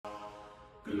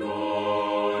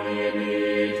Glory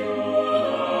be to the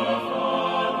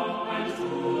Father, and to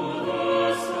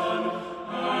the Son,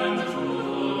 and to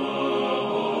the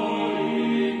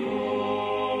Holy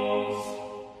Ghost,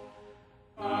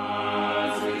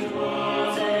 as it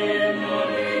was in the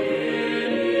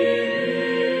beginning,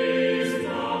 is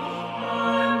now,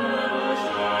 and ever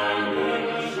shall be,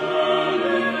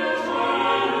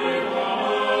 without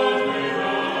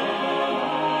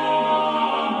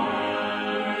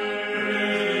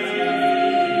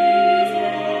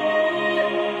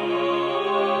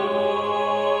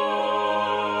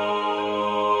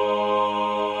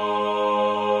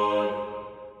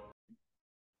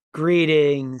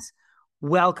Greetings.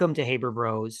 Welcome to Haber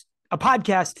Bros, a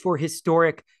podcast for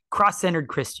historic, cross-centered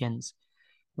Christians.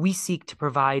 We seek to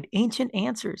provide ancient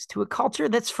answers to a culture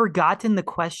that's forgotten the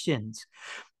questions.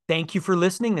 Thank you for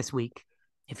listening this week.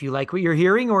 If you like what you're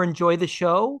hearing or enjoy the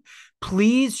show,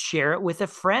 please share it with a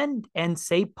friend and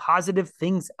say positive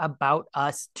things about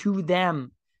us to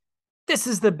them. This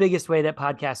is the biggest way that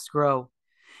podcasts grow.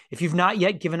 If you've not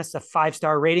yet given us a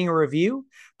 5-star rating or review,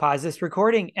 pause this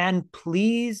recording and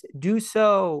please do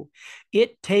so.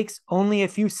 It takes only a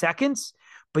few seconds,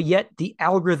 but yet the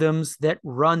algorithms that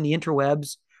run the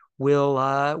interwebs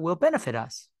will benefit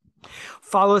us.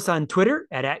 Follow us on Twitter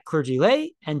at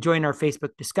 @ClergyLay and join our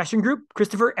Facebook discussion group.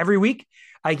 Christopher, every week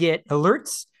I get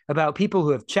alerts about people who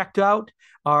have checked out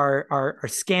our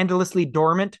scandalously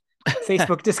dormant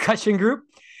Facebook discussion group.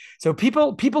 So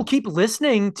people keep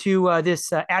listening to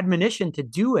this admonition to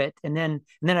do it, and then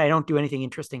I don't do anything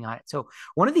interesting on it. So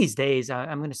one of these days,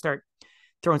 I'm going to start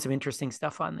throwing some interesting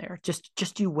stuff on there.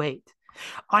 Just you wait.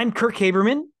 I'm Kirk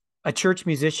Haberman, a church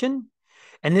musician,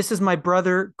 and this is my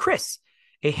brother Chris,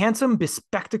 a handsome,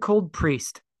 bespectacled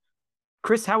priest.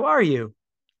 Chris, how are you?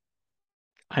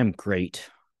 I'm great.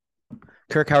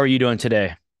 Kirk, how are you doing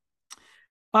today?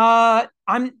 I'm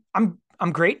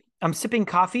great. I'm sipping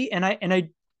coffee, and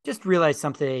I just realized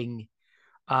something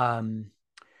that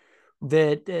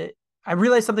I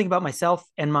realized something about myself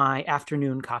and my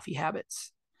afternoon coffee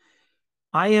habits.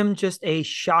 I am just a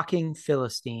shocking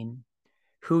Philistine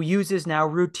who uses now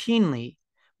routinely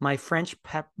my French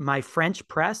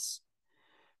press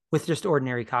with just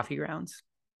ordinary coffee grounds.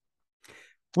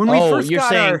 When we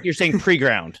you're saying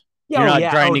pre-ground. You're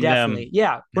not grinding definitely. them.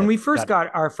 Yeah. When we first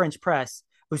got our French press,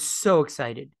 I was so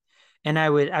excited. And I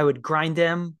would grind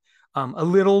them a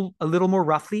little more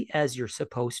roughly, as you're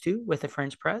supposed to with a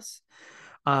French press.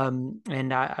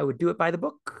 And I would do it by the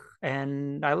book.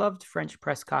 And I loved French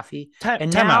press coffee.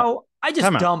 Now I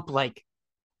just dump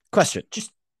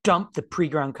just dump the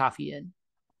pre-ground coffee in.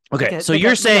 Okay, so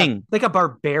you're saying like a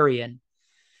barbarian.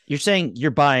 You're saying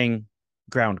you're buying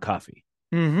ground coffee.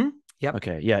 Mm-hmm. Yep.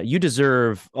 Okay, yeah, you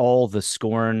deserve all the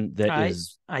scorn that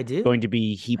is going to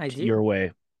be heaped your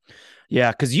way.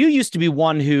 Yeah, because you used to be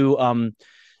one who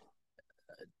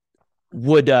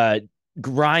would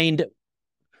grind.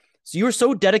 So you were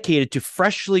so dedicated to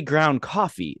freshly ground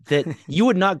coffee that you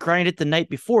would not grind it the night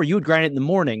before. You would grind it in the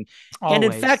morning. Always. And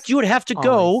in fact, you would have to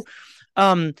go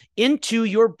into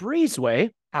your breezeway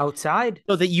outside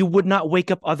so that you would not wake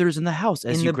up others in the house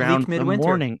as you ground in the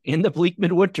morning in the bleak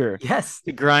midwinter. Yes.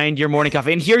 To grind your morning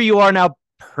coffee. And here you are now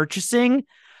purchasing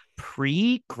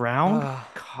pre-ground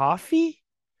coffee.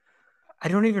 I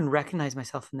don't even recognize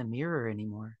myself in the mirror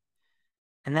anymore.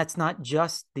 And that's not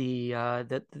just the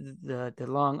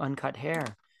long uncut hair.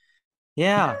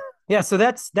 Yeah. Yeah. So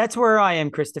that's where I am,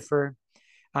 Christopher.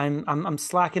 I'm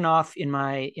slacking off in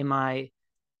my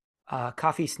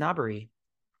coffee snobbery.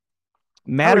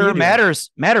 Matter matters,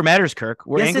 Kirk.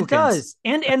 We're yes, Anglicans. It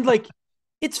does. And like,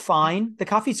 it's fine. The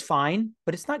coffee's fine,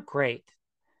 but it's not great.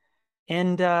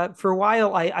 And for a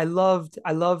while, I loved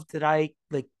that I,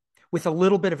 like, with a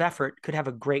little bit of effort, could have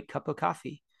a great cup of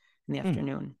coffee in the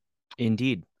afternoon.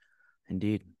 Indeed.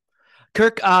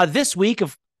 Kirk, this week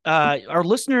our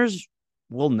listeners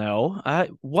will know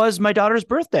was my daughter's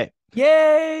birthday.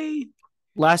 Yay!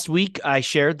 Last week, I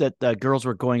shared that the girls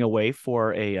were going away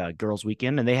for a girls'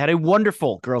 weekend, and they had a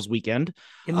wonderful girls' weekend.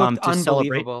 It looked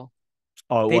unbelievable.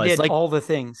 Oh, they did like all the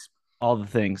things. All the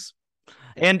things.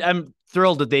 And I'm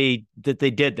thrilled that they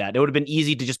did that. It would have been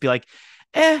easy to just be like,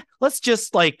 let's just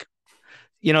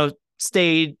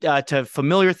stay to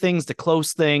familiar things, to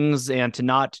close things, and to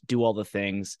not do all the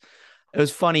things. It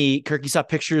was funny. Kirk, you saw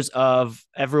pictures of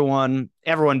everyone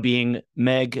being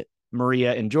Meg,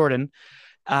 Maria, and Jordan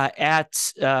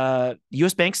at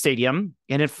US Bank Stadium.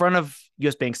 And in front of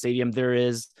US Bank Stadium, there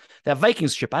is that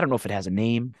Vikings strip. I don't know if it has a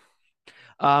name.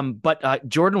 But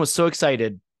Jordan was so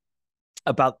excited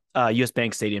about US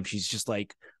Bank Stadium. She's just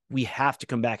like, we have to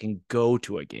come back and go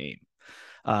to a game.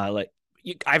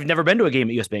 I've never been to a game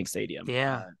at US Bank Stadium.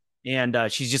 Yeah. And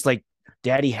she's just like,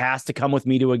 Daddy has to come with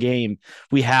me to a game.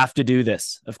 We have to do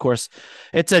this. Of course,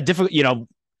 it's a difficult,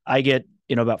 I get,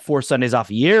 about 4 Sundays off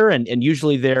a year, and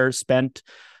usually they're spent,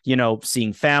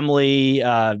 seeing family,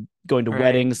 going to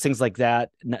weddings, things like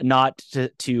that, not to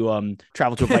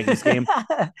travel to a Vikings game.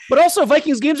 But also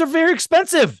Vikings games are very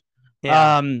expensive.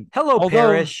 Yeah. Hello,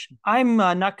 Parrish. I'm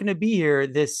not going to be here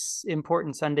this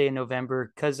important Sunday in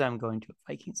November because I'm going to a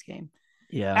Vikings game.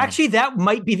 Yeah. Actually, that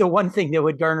might be the one thing that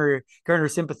would garner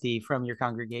sympathy from your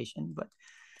congregation. But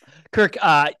Kirk,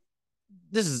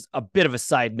 this is a bit of a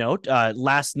side note.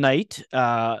 Last night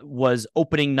was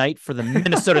opening night for the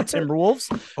Minnesota Timberwolves.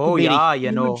 Oh,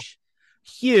 yeah,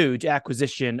 huge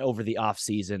acquisition over the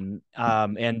offseason.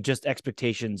 And just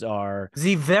expectations are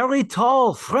the very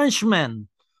tall Frenchman,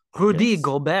 Rudy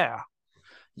Gobert.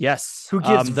 Yes. Who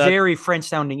gives very French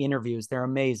sounding interviews. They're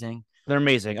amazing. They're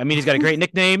amazing. I mean, he's got a great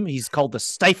nickname. He's called the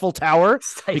Stifle Tower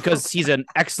because he's an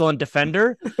excellent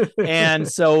defender. And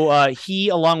so he,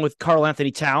 along with Karl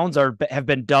Anthony Towns, have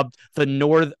been dubbed the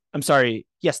Northern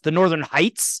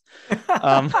Heights.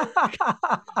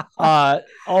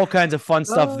 All kinds of fun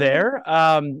stuff there.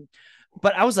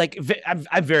 But I was like,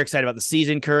 I'm very excited about the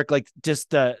season, Kirk. Like, just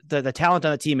the talent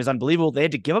on the team is unbelievable. They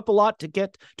had to give up a lot to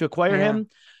acquire him.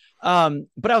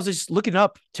 But I was just looking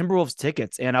up Timberwolves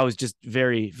tickets, and I was just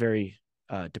very, very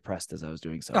depressed as I was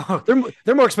doing so. Oh.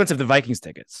 They're more expensive than Vikings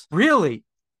tickets. Really?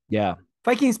 Yeah.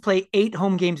 Vikings play 8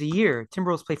 home games a year.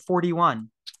 Timberwolves play 41.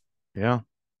 Yeah.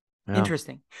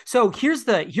 Interesting. So here's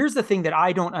the thing that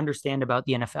I don't understand about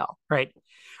the NFL, right?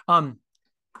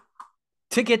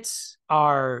 Tickets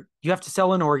you have to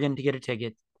sell in Oregon to get a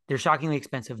ticket. They're shockingly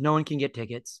expensive. No one can get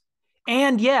tickets.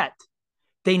 And yet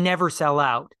they never sell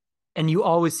out. And you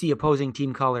always see opposing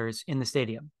team colors in the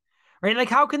stadium, right? Like,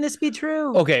 how can this be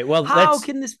true? Okay, well, how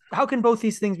can both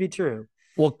these things be true?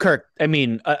 Well, Kirk, I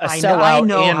mean, a sellout. I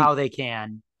know how they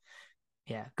can.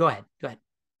 Yeah, go ahead.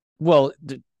 Well,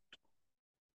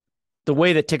 the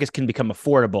way that tickets can become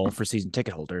affordable for season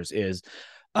ticket holders is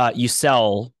you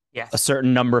sell a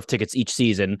certain number of tickets each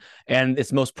season, and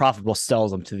it's most profitable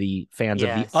sells them to the fans of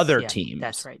the other teams.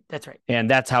 That's right. And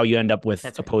that's how you end up with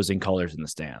opposing colors in the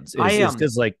stands. It's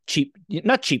because like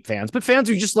not cheap fans, but fans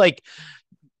who just like,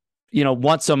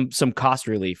 want some cost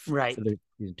relief for their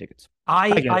season tickets.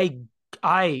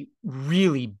 I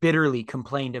really bitterly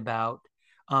complained about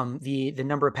the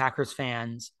number of Packers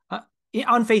fans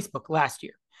on Facebook last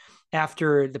year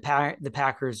after the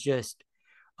Packers just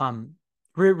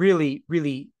really,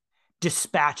 really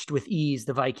dispatched with ease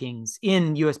the Vikings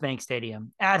in US Bank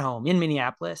Stadium at home in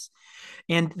Minneapolis.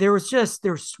 And there's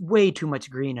way too much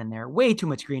green in there.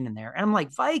 And I'm like,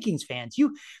 Vikings fans,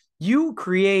 you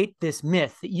create this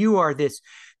myth that you are this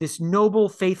noble,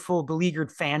 faithful,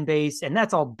 beleaguered fan base. And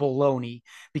that's all baloney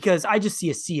because I just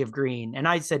see a sea of green. And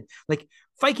I said,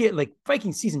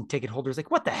 Viking season ticket holders,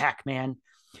 like, what the heck, man?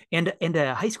 And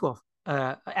a high school,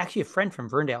 actually a friend from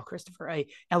Verndale, Christopher, a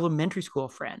elementary school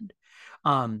friend,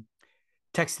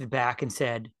 texted back and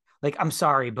said, like, I'm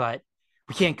sorry, but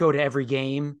we can't go to every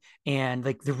game, and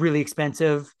like they're really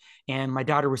expensive, and my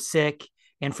daughter was sick,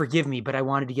 and forgive me, but I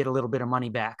wanted to get a little bit of money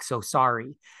back, so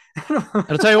sorry.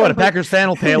 I'll tell you what, a Packers fan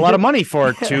will pay a lot of money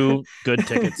for 2 good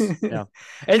tickets. Yeah.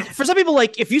 And for some people,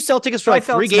 like, if you sell tickets for like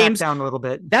 3 games down a little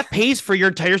bit, that pays for your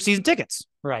entire season tickets.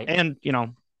 Right. And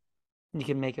you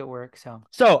can make it work.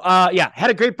 So had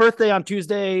a great birthday on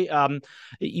Tuesday.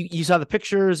 You saw the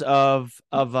pictures of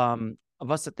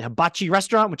us at the Hibachi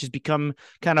restaurant, which has become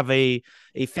kind of a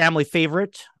family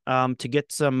favorite, to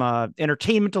get some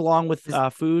entertainment along with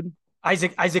food.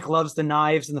 Isaac loves the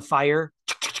knives and the fire.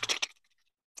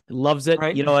 Loves it.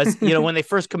 Right? When they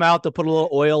first come out, they'll put a little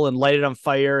oil and light it on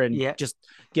fire and just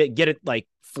get it like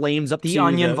flames up the to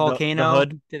onion volcano. The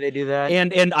hood. Did they do that?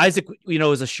 And Isaac,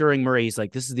 is assuring Murray, he's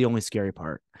like, this is the only scary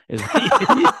part.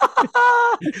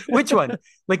 Which one?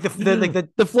 Like the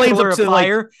flames pillar up to of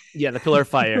fire? The pillar of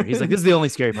fire. He's like, this is the only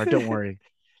scary part. Don't worry.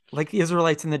 Like the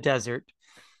Israelites in the desert,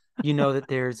 that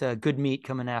there's a good meat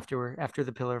coming after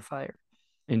the pillar of fire.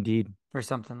 Indeed. Or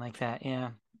something like that.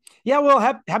 Yeah. Yeah. Well,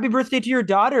 happy birthday to your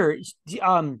daughter.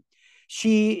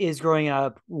 She is growing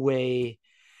up way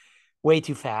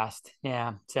too fast.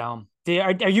 Yeah. So did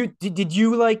you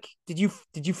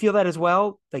feel that as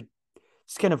well? Like,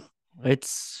 it's kind of,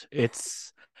 it's,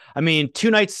 I mean,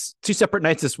 2 separate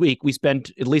nights this week, we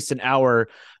spent at least an hour,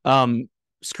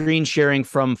 screen sharing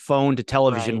from phone to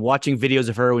television, watching videos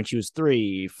of her when she was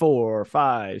 3, 4,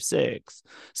 5, 6,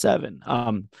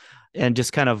 7. And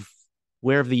just kind of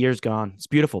where have the years gone? It's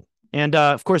beautiful. And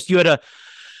of course you had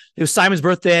it was Simon's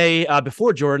birthday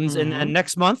before Jordan's, Mhm. and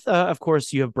next month, of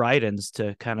course, you have Bryden's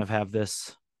to kind of have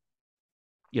this,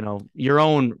 your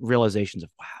own realizations of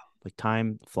wow, like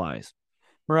time flies.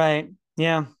 Right.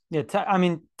 Yeah. Yeah. I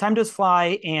mean, time does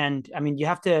fly, and I mean, you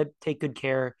have to take good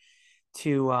care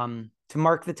to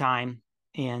mark the time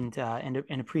and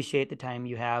appreciate the time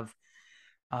you have.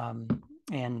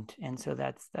 And so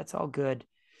that's all good.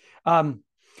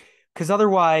 Because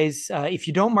otherwise, if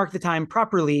you don't mark the time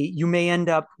properly, you may end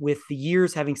up with the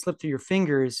years having slipped through your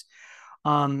fingers,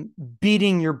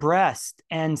 beating your breast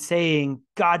and saying,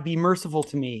 "God, be merciful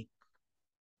to me."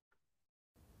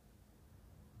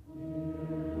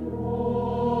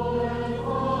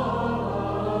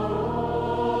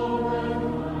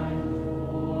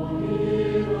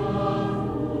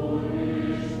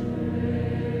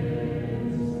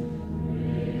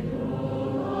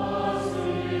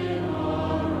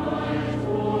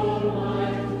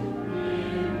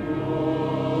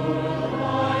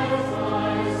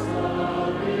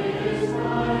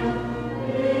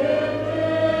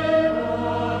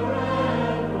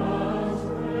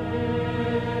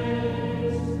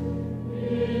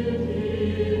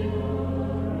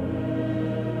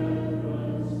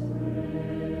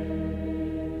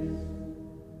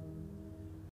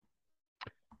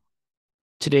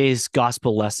 Today's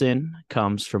gospel lesson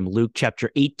comes from Luke chapter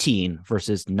 18,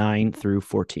 verses 9 through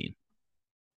 14.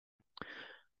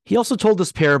 He also told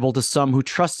this parable to some who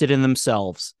trusted in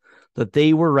themselves that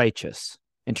they were righteous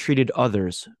and treated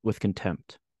others with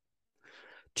contempt.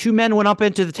 2 men went up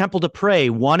into the temple to pray,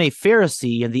 one a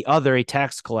Pharisee and the other a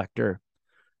tax collector.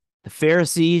 The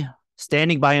Pharisee,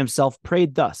 standing by himself,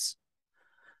 prayed thus: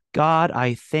 God,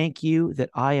 I thank you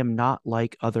that I am not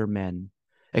like other men,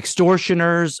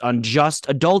 extortioners, unjust,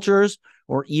 adulterers,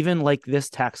 or even like this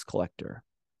tax collector.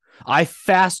 I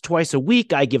fast twice a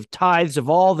week. I give tithes of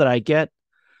all that I get.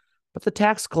 But the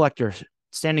tax collector,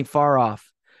 standing far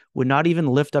off, would not even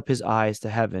lift up his eyes to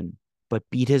heaven, but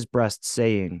beat his breast,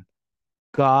 saying,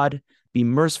 God, be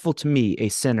merciful to me, a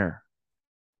sinner.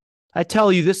 I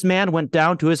tell you, this man went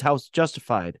down to his house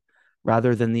justified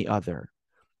rather than the other.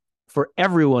 For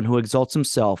everyone who exalts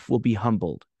himself will be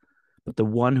humbled, but the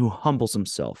one who humbles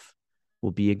himself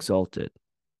will be exalted.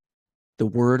 The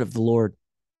word of the Lord.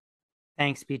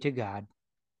 Thanks be to God.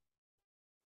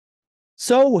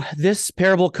 So this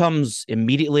parable comes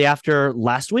immediately after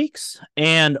last week's,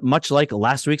 and much like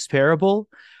last week's parable,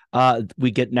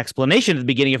 we get an explanation at the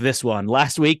beginning of this one.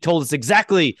 Last week told us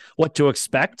exactly what to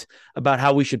expect about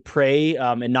how we should pray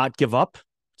and not give up,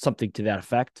 something to that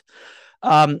effect.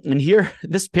 And here,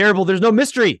 this parable, there's no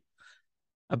mystery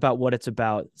about what it's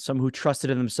about. Some who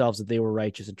trusted in themselves that they were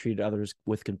righteous and treated others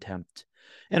with contempt.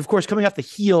 And of course, coming off the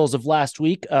heels of last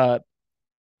week,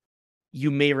 you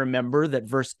may remember that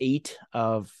verse 8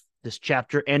 of this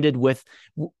chapter ended with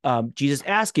Jesus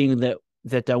asking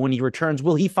that when he returns,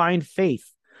 will he find faith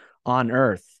on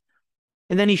earth?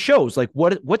 And then he shows, like,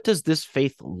 what does this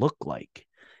faith look like?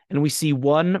 And we see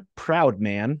one proud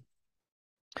man,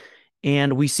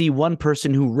 and we see one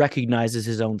person who recognizes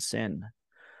his own sin.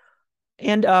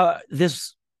 And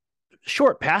this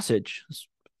short passage,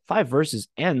 5 verses,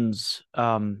 ends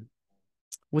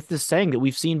with this saying that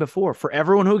we've seen before: for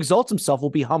everyone who exalts himself will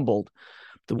be humbled.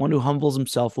 The one who humbles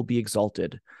himself will be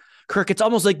exalted. Kirk, it's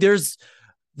almost like there's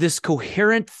this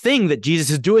coherent thing that Jesus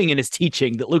is doing in his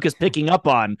teaching that Luke is picking up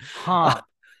on.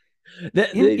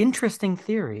 Interesting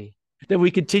theory that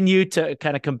we continue to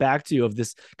kind of come back to, of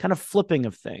this kind of flipping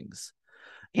of things.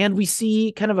 And we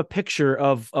see kind of a picture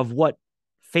of what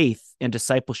faith and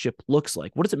discipleship looks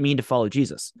like. What does it mean to follow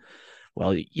Jesus?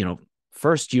 Well,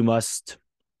 first you must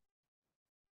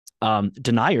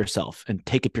deny yourself and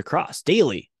take up your cross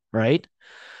daily, right?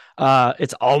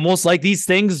 It's almost like these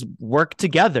things work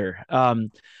together.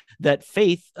 That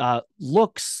faith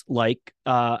looks like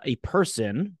a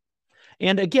person.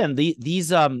 And again,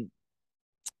 these are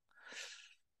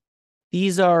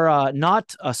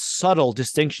not subtle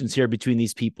distinctions here between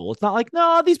these people. It's not like,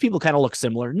 no, these people kind of look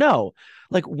similar. No,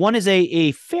 like one is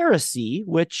a Pharisee,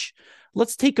 which,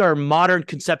 let's take our modern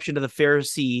conception of the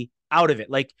Pharisee out of it.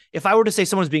 Like if I were to say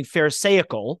someone's being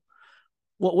Pharisaical,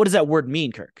 what does that word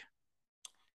mean, Kirk?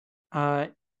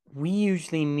 We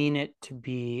usually mean it to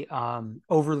be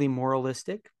overly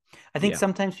moralistic. I think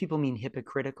sometimes people mean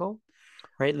hypocritical,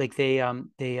 right? Like they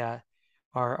are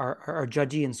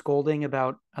judgy and scolding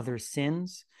about other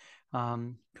sins. I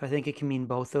think it can mean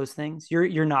both those things.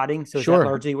 You're nodding, so Sure. is that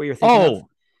largely what you're thinking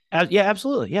of? Yeah,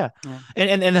 absolutely, yeah.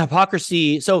 And the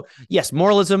hypocrisy. So yes,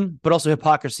 moralism, but also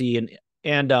hypocrisy.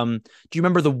 And do you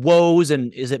remember the woes?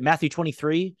 And is it Matthew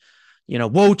 23?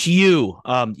 Woe to you,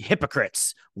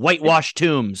 hypocrites, whitewashed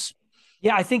tombs.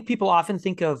 Yeah, I think people often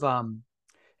think of,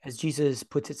 as Jesus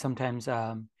puts it sometimes,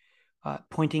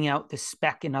 pointing out the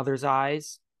speck in others'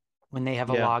 eyes when they have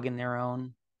a Yeah. log in their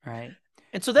own, right?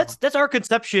 And so So, that's our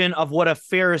conception of what a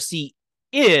Pharisee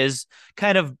is,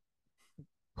 kind of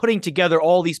putting together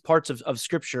all these parts of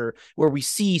scripture where we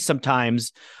see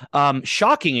sometimes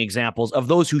shocking examples of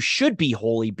those who should be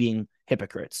holy being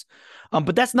hypocrites.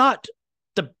 But that's not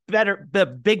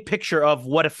the big picture of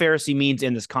what a Pharisee means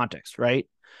in this context, right?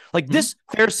 Like this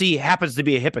Pharisee happens to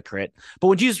be a hypocrite, but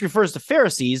when Jesus refers to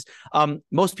Pharisees,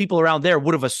 most people around there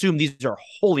would have assumed these are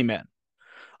holy men,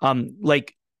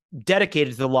 like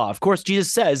dedicated to the law. Of course,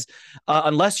 Jesus says,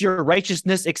 unless your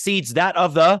righteousness exceeds that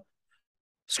of the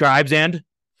scribes and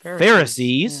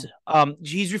Pharisees,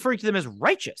 he's referring to them as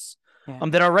righteous.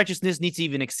 That our righteousness needs to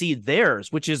even exceed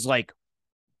theirs, which is like,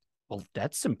 well,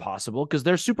 that's impossible because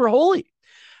they're super holy.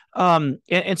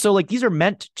 And so like these are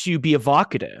meant to be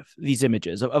evocative, these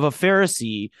images of a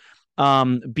Pharisee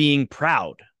being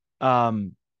proud.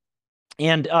 And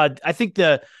I think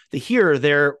the hearer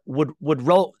there would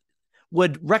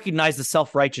recognize the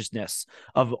self-righteousness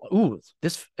of,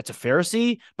 it's a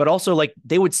Pharisee, but also like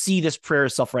they would see this prayer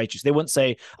as self-righteous. They wouldn't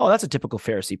say, oh, that's a typical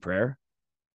Pharisee prayer.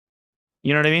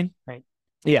 You know what I mean? Right.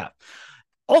 Yeah.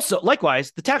 Also,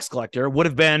 likewise, the tax collector would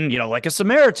have been, like a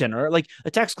Samaritan, or like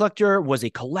a tax collector was a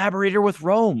collaborator with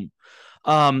Rome.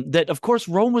 That of course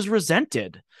Rome was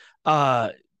resented,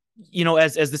 as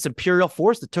this imperial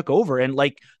force that took over, and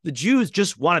like the Jews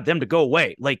just wanted them to go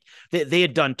away. Like they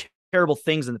had done terrible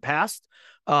things in the past.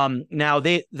 Now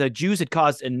the Jews had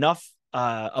caused enough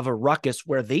of a ruckus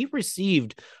where they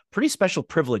received pretty special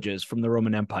privileges from the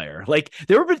Roman Empire. Like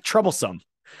they were a bit troublesome.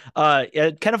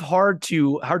 Kind of hard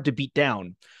to beat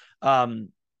down. And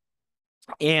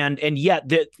yet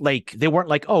they weren't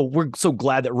like, oh, we're so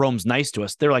glad that Rome's nice to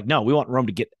us. They're like, no, we want Rome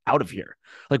to get out of here.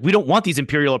 Like, we don't want these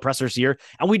imperial oppressors here,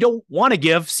 and we don't want to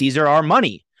give Caesar our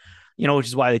money, which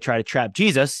is why they try to trap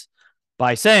Jesus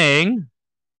by saying,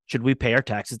 should we pay our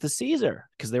taxes to Caesar?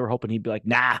 Because they were hoping he'd be like,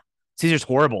 nah, Caesar's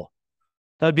horrible.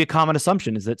 That would be a common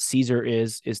assumption, is that Caesar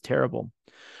is terrible.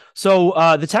 So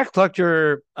the tax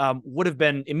collector would have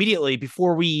been immediately,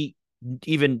 before we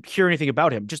even hear anything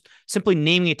about him, just simply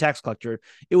naming a tax collector,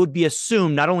 it would be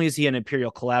assumed not only is he an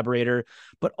imperial collaborator,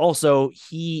 but also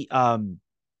he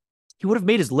would have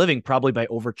made his living probably by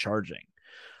overcharging.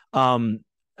 Whether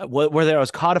it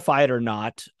was codified or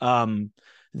not,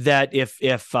 that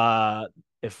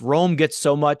if Rome gets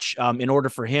so much, in order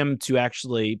for him to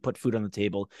actually put food on the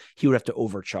table, he would have to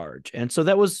overcharge. And so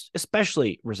that was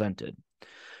especially resented.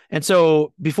 And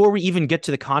so before we even get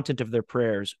to the content of their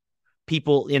prayers,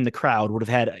 people in the crowd would have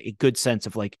had a good sense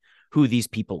of like who these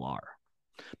people are.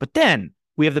 But then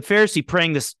we have the Pharisee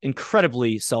praying this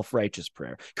incredibly self-righteous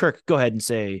prayer. Kirk, go ahead and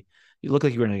say, you look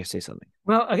like you were going to say something.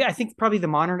 Well, I think probably the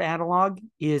modern analog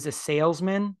is a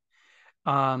salesman.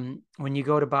 When you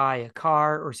go to buy a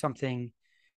car or something,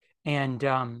 and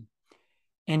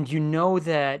you know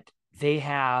that they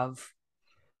have,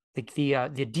 like,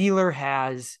 the dealer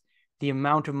has the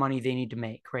amount of money they need to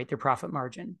make, right? Their profit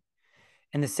margin.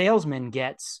 And the salesman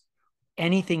gets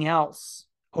anything else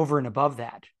over and above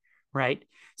that, right?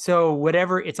 So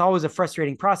it's always a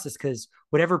frustrating process, because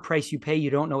whatever price you pay,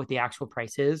 you don't know what the actual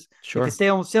price is. Sure. Like,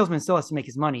 the salesman still has to make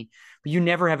his money, but you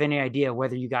never have any idea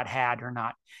whether you got had or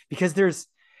not, because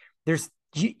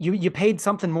you paid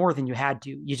something more than you had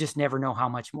to. You just never know how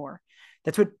much more.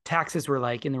 That's what taxes were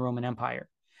like in the Roman Empire.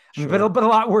 Sure. But a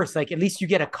lot worse. Like, at least you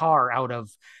get a car out of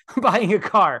buying a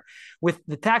car. With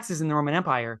the taxes in the Roman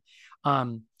Empire,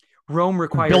 Rome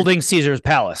required building Caesar's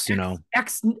palace,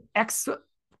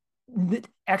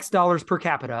 X dollars per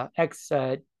capita, X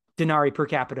denarii per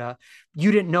capita.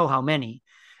 You didn't know how many.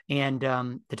 And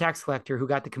the tax collector who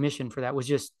got the commission for that was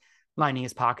just lining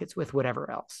his pockets with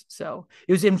whatever else. So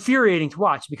it was infuriating to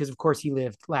watch, because of course he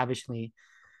lived lavishly,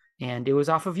 and it was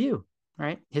off of you,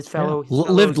 right? His fellow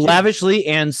lived lavishly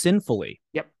and sinfully.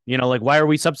 Yep. Like, why are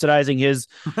we subsidizing his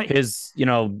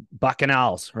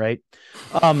bacchanals, right?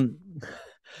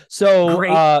 So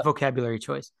great vocabulary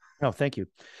choice. Oh, thank you.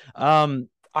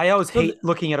 I always hate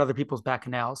looking at other people's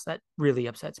bacchanals. That really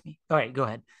upsets me. All right, go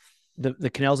ahead. The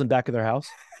canals in back of their house.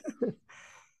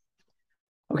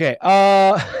 Okay.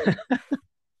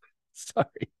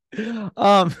 Sorry.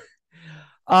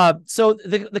 So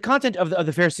the content of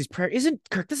the Pharisees' prayer isn't,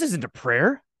 Kirk, this isn't a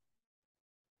prayer.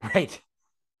 Right.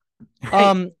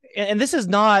 And this is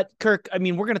not, Kirk, I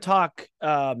mean, we're going to talk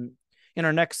in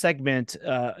our next segment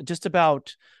just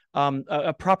about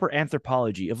a proper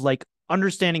anthropology of like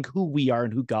understanding who we are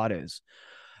and who God is.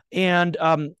 And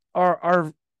a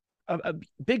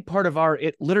big part of our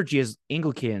liturgy as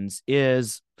Anglicans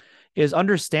is is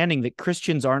understanding that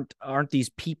Christians aren't these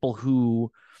people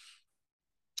who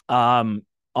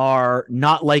are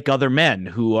not like other men,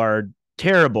 who are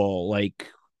terrible, like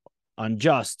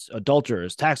unjust,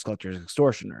 adulterers, tax collectors,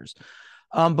 extortioners.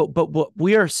 But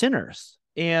we are sinners.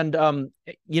 And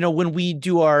when we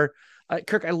do our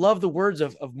Kirk, I love the words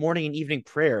of morning and evening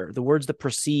prayer, the words that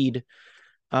precede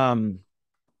the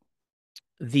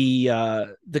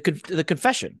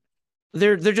confession.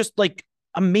 They're just like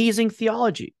amazing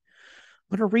theology.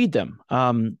 I'm going to read them.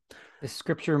 The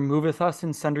scripture moveth us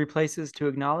in sundry places to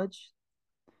acknowledge.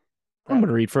 I'm going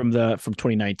to read from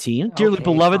 2019. Dearly Okay,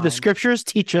 beloved, fine. the scriptures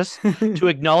teach us to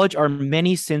acknowledge our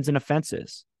many sins and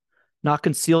offenses, not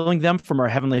concealing them from our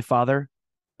heavenly Father,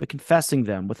 but confessing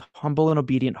them with humble and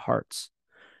obedient hearts,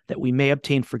 that we may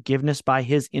obtain forgiveness by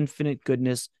his infinite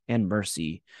goodness and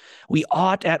mercy. We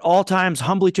ought at all times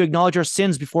humbly to acknowledge our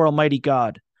sins before Almighty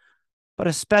God, but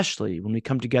especially when we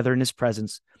come together in his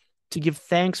presence to give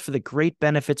thanks for the great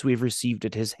benefits we have received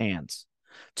at his hands,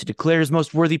 to declare his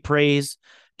most worthy praise,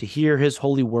 to hear his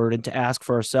holy word, and to ask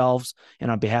for ourselves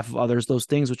and on behalf of others those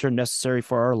things which are necessary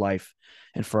for our life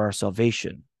and for our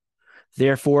salvation.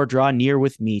 Therefore, draw near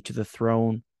with me to the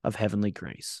throne of heavenly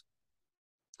grace.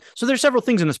 So there's several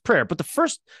things in this prayer, but the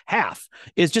first half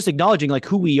is just acknowledging like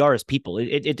who we are as people.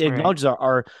 It acknowledges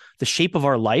the shape of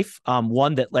our life.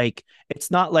 One that like,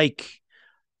 it's not like,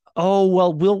 oh,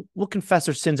 well, we'll confess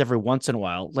our sins every once in a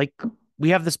while. Like we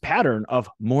have this pattern of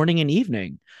morning and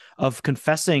evening of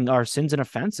confessing our sins and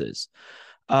offenses.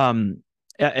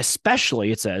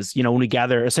 Especially it says, when we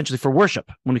gather essentially for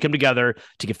worship, when we come together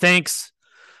to give thanks,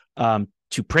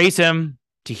 to praise him,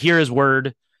 to hear his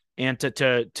word, and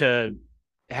to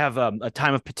have a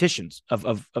time of petitions,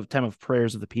 of time of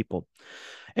prayers of the people.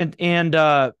 And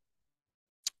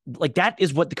like that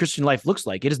is what the Christian life looks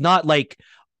like. It is not like,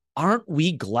 aren't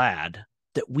we glad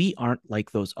that we aren't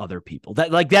like those other people?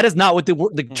 That is not what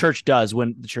the church does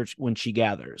when she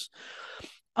gathers.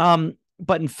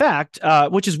 But in fact,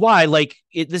 which is why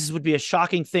this would be a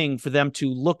shocking thing for them to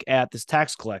look at this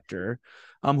tax collector,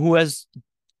 who has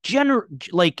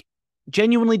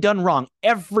genuinely done wrong.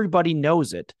 Everybody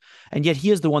knows it, and yet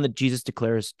he is the one that Jesus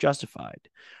declares justified,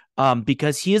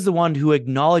 because he is the one who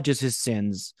acknowledges his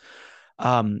sins.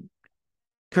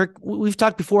 Kirk, we've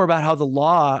talked before about how the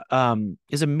law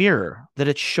is a mirror, that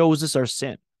it shows us our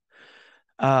sin.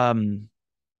 And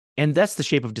that's the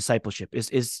shape of discipleship,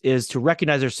 is to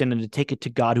recognize our sin and to take it to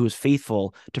God, who is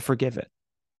faithful to forgive it.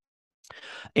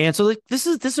 And so this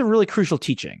is a really crucial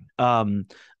teaching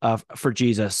for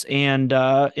Jesus, and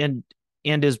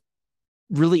is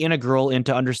really integral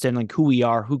into understanding who we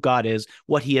are, who God is,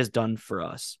 what he has done for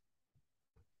us.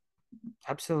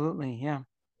 Absolutely. Yeah.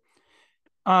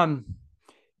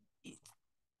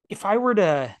 If I were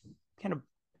to kind of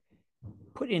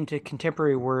put into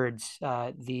contemporary words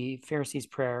the Pharisees'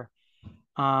 prayer,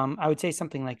 I would say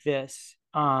something like this.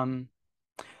 I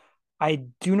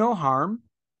do no harm.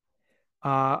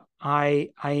 I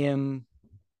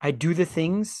do the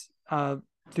things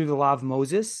through the law of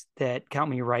Moses that count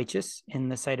me righteous in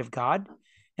the sight of God,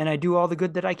 and I do all the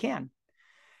good that I can.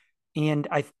 And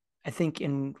I think,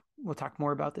 and we'll talk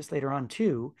more about this later on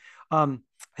too, I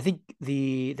think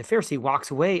the Pharisee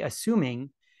walks away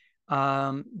assuming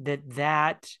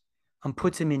that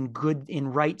puts him in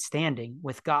right standing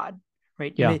with God,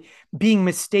 right? Yeah. Being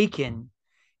mistaken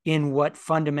in what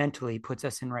fundamentally puts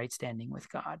us in right standing with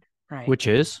God, right? Which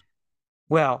is?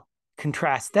 Well,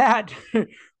 contrast that,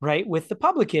 right, with the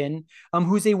publican,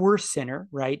 who's a worse sinner,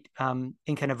 right,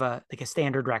 in kind of a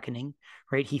standard reckoning,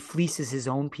 right? He fleeces his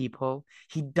own people.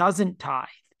 He doesn't tithe.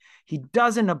 He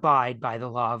doesn't abide by the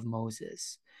law of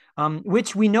Moses,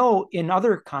 which we know in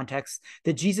other contexts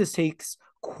that Jesus takes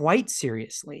quite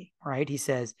seriously, right? He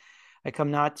says, I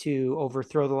come not to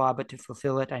overthrow the law, but to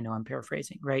fulfill it. I know I'm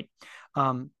paraphrasing, right?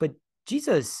 But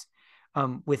Jesus,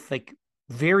 with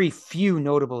very few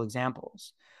notable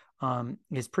examples,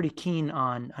 is pretty keen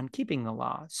on keeping the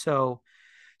law. So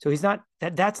he's not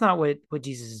that's not what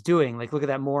Jesus is doing. Like, look at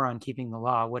that moron keeping the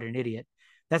law. What an idiot.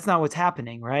 That's not what's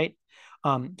happening, right?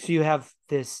 So you have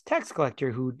this tax collector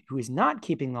who is not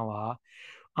keeping the law.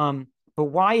 But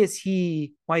why is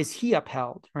he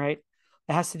upheld, right?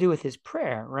 It has to do with his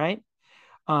prayer, right?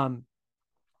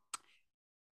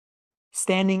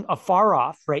 Standing afar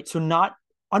off, right? So not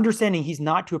understanding he's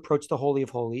not to approach the Holy of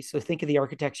Holies. So think of the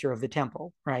architecture of the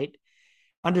temple, right?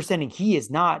 Understanding he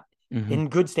is not in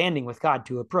good standing with God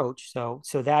to approach. So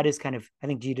that is kind of, I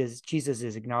think Jesus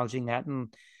is acknowledging that and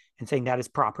saying that is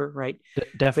proper, right?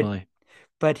 Definitely.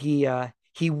 But he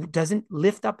doesn't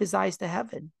lift up his eyes to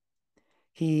heaven.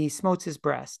 He smote his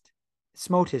breast,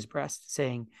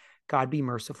 saying, God be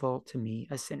merciful to me,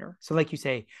 a sinner. So like you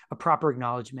say, a proper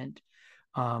acknowledgement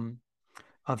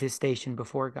of his station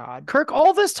before God. Kirk,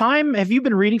 all this time, have you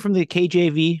been reading from the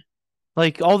KJV?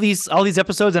 Like all these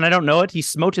episodes, and I don't know it. He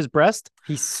smote his breast.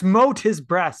 He smote his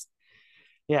breast.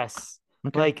 Yes.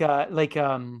 Okay.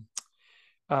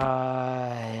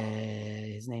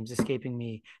 His name's escaping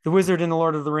me. The wizard in the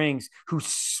Lord of the Rings who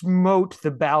smote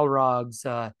the Balrog's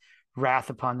wrath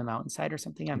upon the mountainside or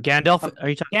something. Gandalf? Are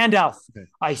you talking? Gandalf. Okay.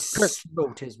 I Kirk.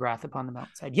 smote his wrath upon the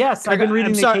mountainside. Yes, Kirk, I've been reading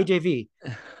I'm the sorry. KJV.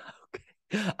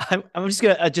 I'm just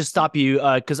gonna just stop you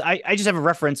because I just have a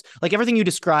reference. Like everything you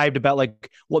described about like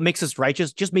what makes us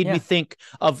righteous just made me think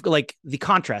of like the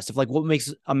contrast of like what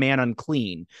makes a man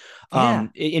unclean.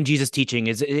 In Jesus' teaching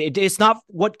it's not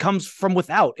what comes from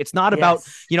without. It's not about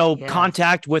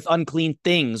contact with unclean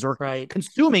things or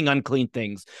consuming unclean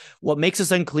things. What makes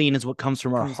us unclean is what comes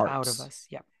from our hearts. Out of us.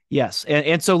 Yeah. Yes,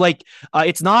 and so like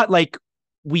it's not like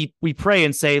we pray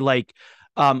and say like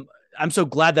I'm so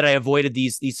glad that I avoided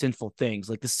these sinful things.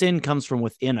 Like the sin comes from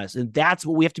within us, and that's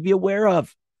what we have to be aware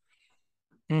of.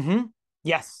 Mm-hmm.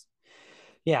 Yes.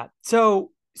 Yeah.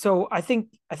 So I think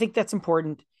that's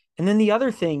important. And then the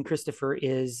other thing, Christopher,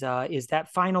 is that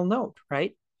final note,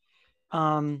 right?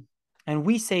 And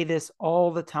we say this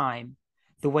all the time: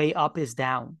 the way up is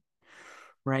down,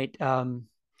 right?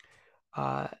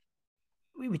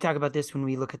 We talk about this when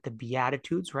we look at the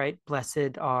Beatitudes, right?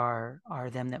 Blessed are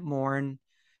them that mourn.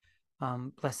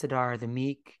 Blessed are the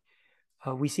meek.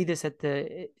 We see this at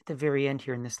the very end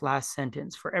here in this last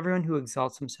sentence. For everyone who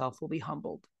exalts himself will be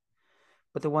humbled,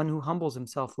 but the one who humbles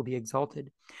himself will be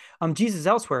exalted. Jesus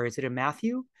elsewhere, is it in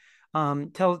Matthew,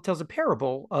 tells a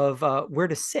parable of where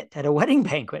to sit at a wedding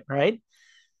banquet, right?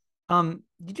 You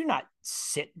do not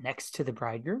sit next to the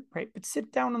bridegroom, right? But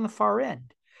sit down on the far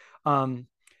end. And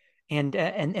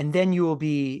then you will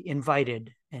be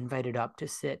invited up to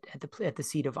sit at the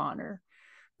seat of honor.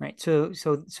 Right. So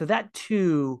that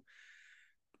too,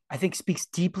 I think, speaks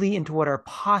deeply into what our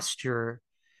posture,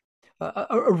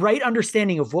 a right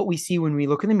understanding of what we see when we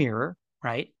look in the mirror,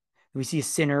 right? We see a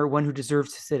sinner, one who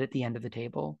deserves to sit at the end of the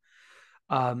table.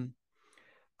 And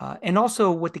also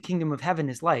what the kingdom of heaven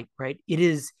is like, right? It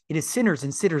is sinners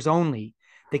and sinners only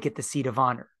that get the seat of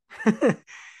honor.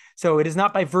 So it is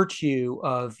not by virtue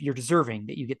of your deserving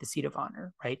that you get the seat of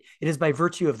honor, right? It is by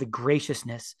virtue of the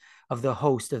graciousness of the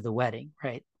host of the wedding,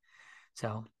 right?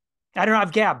 So I don't know.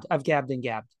 I've gabbed. Do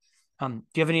you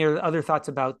have any other thoughts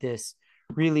about this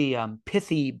really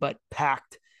pithy but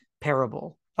packed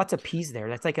parable? Lots of P's there.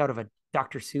 That's like out of a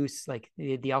Dr. Seuss, like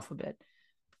the alphabet.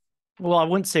 Well, I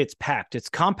wouldn't say it's packed. It's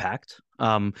compact.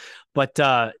 But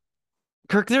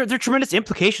Kirk, there are tremendous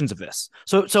implications of this.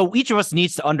 So each of us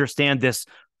needs to understand this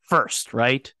first,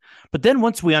 right? But then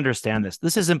once we understand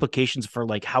this has implications for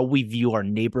like how we view our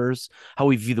neighbors, how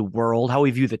we view the world, how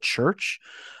we view the church.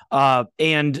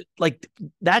 And like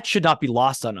that should not be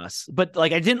lost on us. But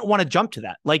like I didn't want to jump to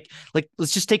that. Like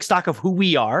let's just take stock of who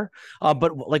we are.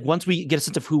 But like once we get a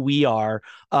sense of who we are,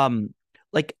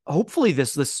 like hopefully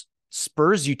this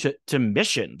spurs you to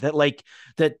mission.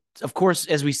 That of course,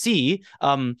 as we see,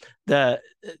 the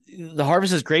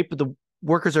harvest is great, but the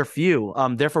workers are few.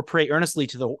 Therefore, pray earnestly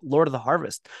to the Lord of the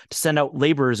harvest to send out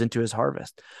laborers into his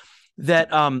harvest. That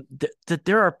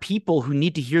there are people who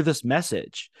need to hear this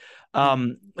message.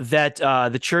 That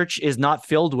the church is not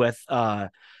filled with,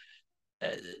 and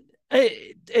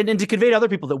to convey to other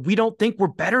people that we don't think we're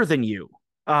better than you.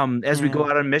 As we go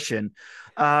out on mission.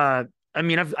 I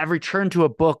mean, I've returned to a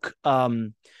book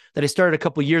that I started a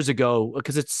couple years ago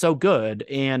because it's so good,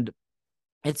 and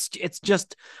it's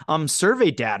just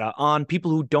survey data on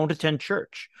people who don't attend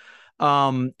church,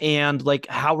 and like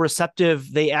how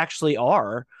receptive they actually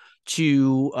are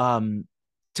to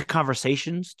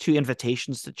conversations, to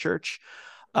invitations to church.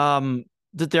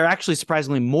 That they're actually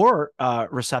surprisingly more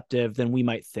receptive than we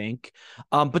might think.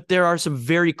 But there are some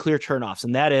very clear turnoffs,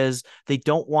 and that is they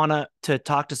don't want to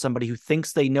talk to somebody who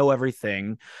thinks they know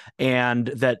everything, and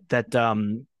that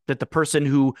the person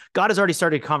who God has already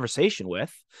started a conversation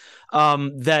with,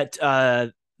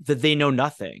 that they know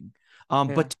nothing.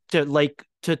 But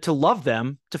to love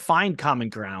them, to find common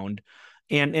ground,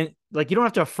 and like you don't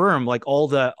have to affirm like all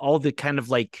the kind of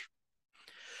like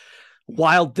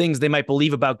wild things they might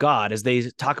believe about God as they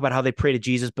talk about how they pray to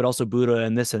Jesus, but also Buddha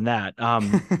and this and that.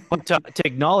 But to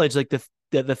acknowledge like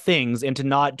the things and to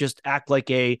not just act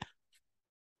like a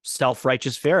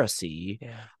self-righteous Pharisee,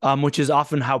 which is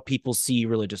often how people see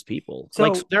religious people. So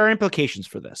like there are implications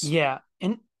for this. Yeah.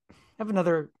 And I have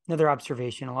another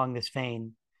observation along this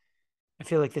vein. I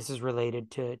feel like this is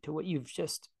related to what you've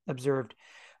just observed.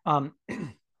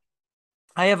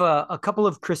 I have a couple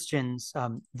of Christians,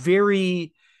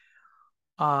 very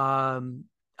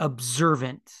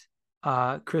observant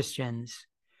Christians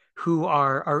who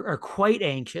are quite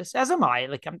anxious, as am I.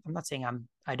 Like I'm not saying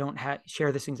I don't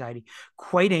share this anxiety.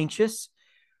 Quite anxious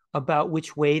about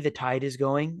which way the tide is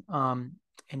going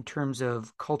in terms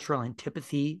of cultural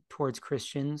antipathy towards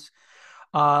Christians,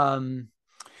 cultural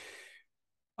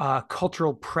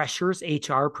pressures,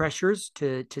 HR pressures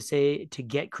to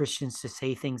get Christians to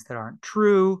say things that aren't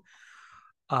true,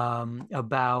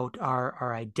 about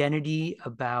our identity,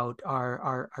 about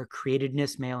our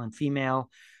createdness, male and female,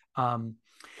 and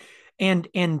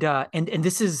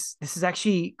this is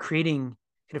actually creating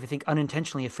kind of, I think,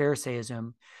 unintentionally, a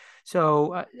Pharisaism.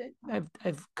 So I've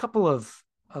a couple of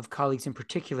colleagues in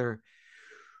particular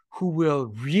who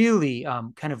will really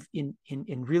kind of in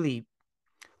really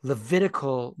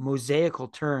Levitical, Mosaical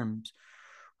terms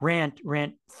rant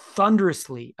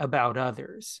thunderously about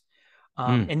others.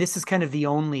 And this is kind of the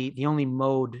only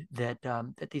mode that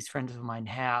these friends of mine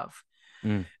have.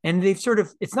 And they've sort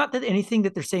of, it's not that anything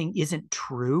that they're saying isn't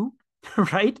true,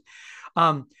 right?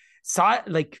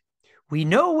 Like, we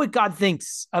know what God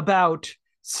thinks about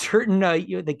certain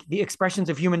the expressions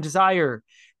of human desire,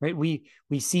 right? We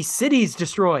see cities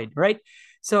destroyed, right?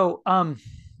 So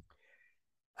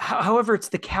however, it's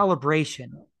the calibration,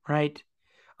 right?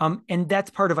 And that's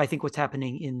part of, I think, what's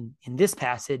happening in this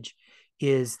passage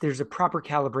is there's a proper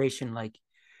calibration. Like,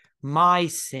 my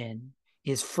sin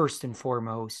is first and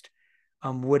foremost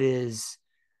what is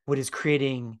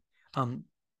creating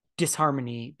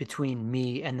disharmony between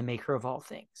me and the maker of all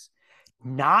things,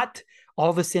 not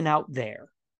all the sin out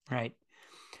there, right?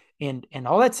 And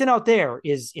all that sin out there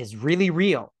is really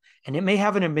real, and it may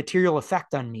have a material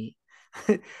effect on me.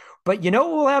 But you know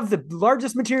what will have the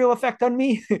largest material effect on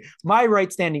me? My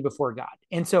right standing before God.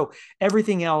 And so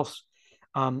everything else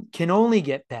can only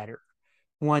get better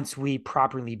once we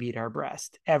properly beat our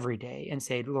breast every day and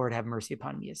say, Lord, have mercy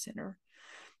upon me, a sinner.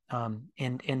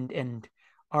 And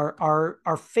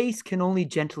our face can only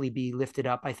gently be lifted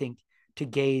up, I think, to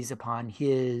gaze upon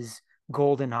his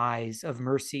golden eyes of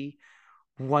mercy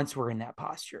once we're in that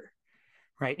posture,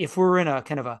 right? If we're in a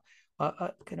kind of a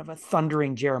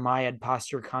thundering Jeremiah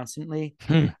posture constantly,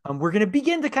 we're going to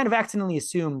begin to kind of accidentally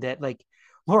assume that, like,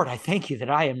 Lord, I thank you that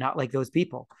I am not like those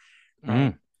people.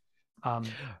 Right. And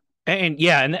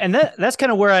that's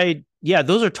kind of where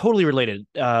those are totally related.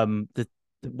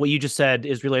 What you just said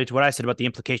is related to what I said about the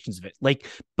implications of it. Like,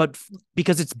 but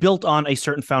because it's built on a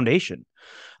certain foundation.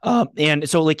 And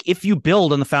so, like, if you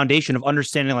build on the foundation of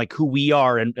understanding, like, who we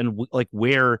are and like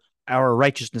where our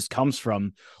righteousness comes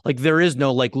from, like, there is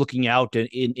no, like, looking out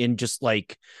in just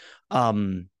like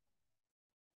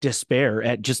despair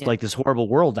at just like this horrible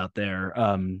world out there.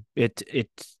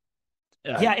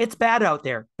 It's bad out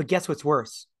there, but guess what's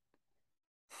worse?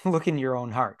 Look in your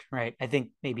own heart, right? I think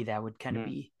maybe that would kind of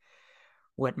be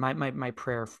what my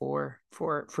prayer for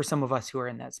some of us who are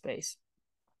in that space.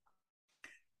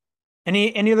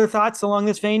 Any other thoughts along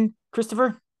this vein,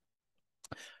 Christopher?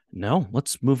 No,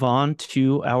 let's move on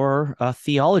to our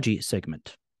theology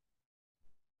segment.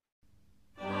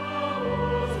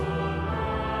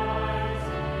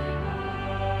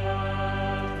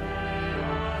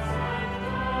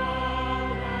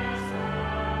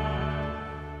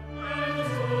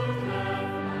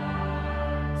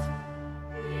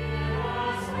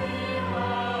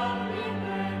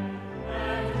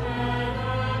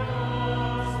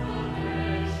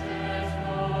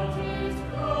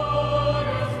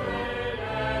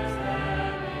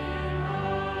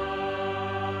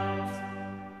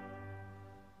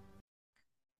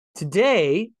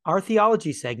 Today, our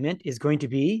theology segment is going to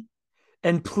be,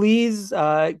 and please,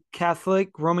 Roman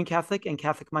Catholic and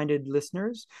Catholic-minded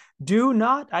listeners,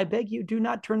 I beg you, do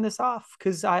not turn this off,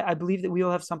 because I believe that we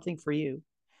will have something for you.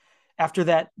 After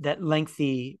that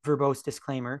lengthy verbose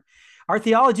disclaimer, our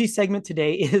theology segment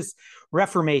today is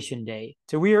Reformation Day.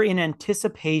 So we are in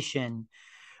anticipation,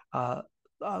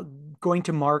 going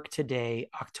to mark today,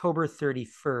 October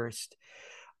 31st,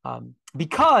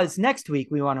 because next week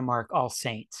we want to mark All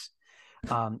Saints.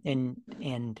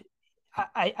 And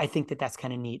I think that that's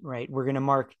kind of neat, right? We're going to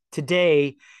mark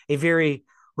today a very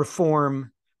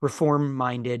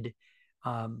reform-minded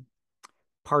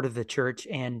part of the church,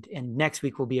 and next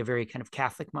week will be a very kind of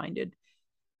Catholic-minded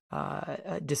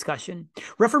discussion.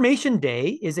 Reformation Day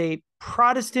is a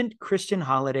Protestant Christian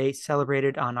holiday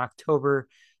celebrated on October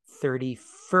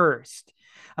 31st.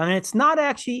 And it's not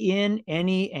actually in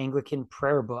any Anglican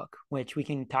prayer book, which we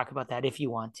can talk about that if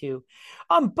you want to.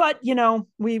 But you know,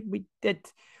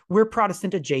 we're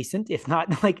Protestant adjacent, if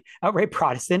not like outright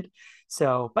Protestant.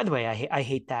 So, by the way, I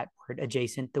hate that word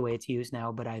adjacent, the way it's used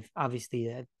now. But I've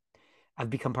obviously I've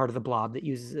become part of the blob that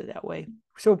uses it that way.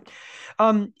 So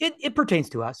it pertains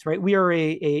to us, right? We are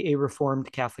a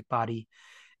Reformed Catholic body.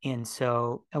 And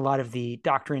so a lot of the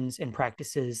doctrines and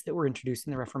practices that were introduced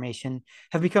in the Reformation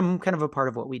have become kind of a part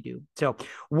of what we do. So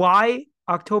why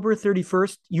October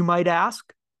 31st, you might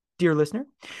ask, dear listener?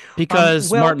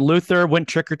 Because Martin Luther went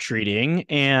trick-or-treating,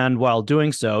 and while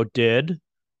doing so,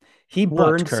 he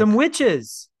burned some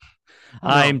witches.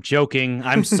 I'm joking.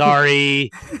 I'm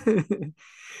sorry.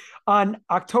 On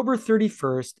October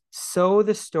 31st, so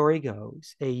the story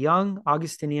goes, a young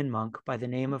Augustinian monk by the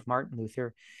name of Martin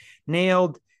Luther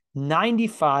nailed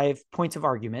 95 points of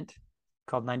argument,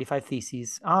 called 95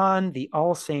 Theses, on the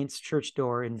All Saints church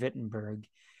door in Wittenberg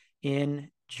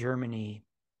in Germany.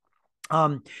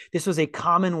 This was a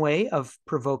common way of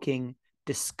provoking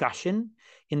discussion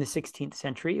in the 16th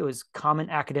century. It was common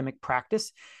academic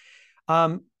practice.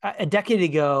 A decade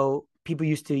ago, people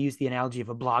used to use the analogy of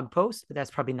a blog post, but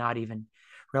that's probably not even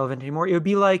relevant anymore. It would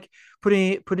be like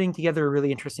putting together a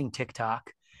really interesting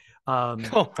TikTok of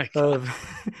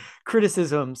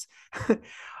criticisms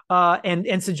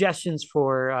and suggestions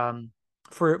for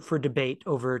debate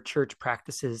over church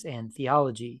practices and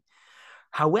theology.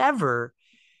 However,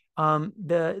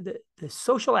 the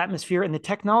social atmosphere and the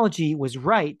technology was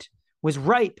ripe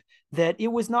that it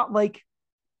was not like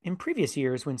in previous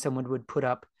years when someone would put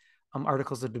up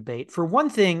articles of debate. For one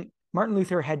thing, Martin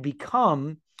Luther had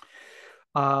become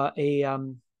a bit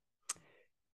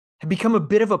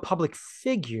of a public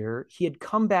figure. He had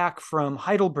come back from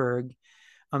Heidelberg.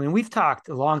 I mean, we've talked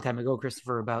a long time ago,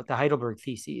 Christopher, about the Heidelberg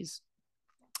Theses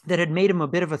that had made him a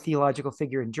bit of a theological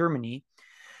figure in Germany,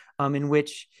 in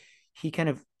which he kind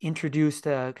of introduced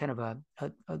a kind of a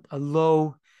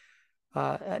low,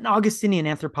 an Augustinian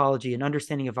anthropology, an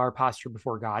understanding of our posture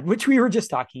before God, which we were just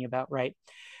talking about, right?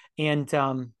 And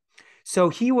so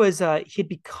he had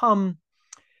become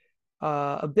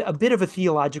a bit of a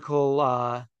theological,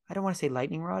 I don't want to say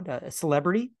lightning rod, a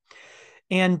celebrity.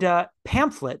 And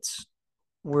pamphlets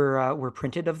were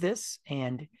printed of this,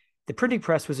 and the printing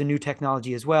press was a new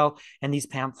technology as well. And these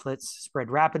pamphlets spread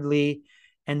rapidly.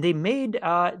 And they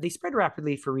spread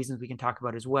rapidly for reasons we can talk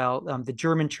about as well. The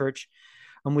German church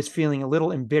was feeling a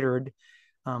little embittered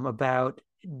about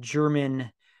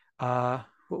German,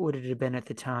 what would it have been at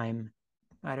the time?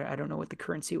 I don't know what the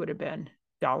currency would have been.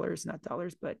 Dollars, not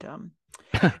dollars, but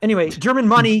anyway, German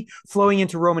money flowing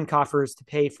into Roman coffers to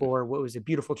pay for what was a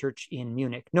beautiful church in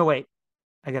Munich. No, wait,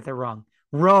 I got that wrong.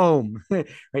 Rome, right?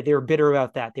 They were bitter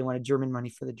about that. They wanted German money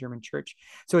for the German church.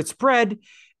 So it spread,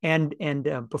 and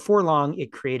before long,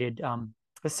 it created a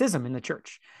schism in the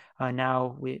church.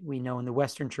 Now we know in the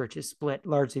Western church is split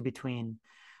largely between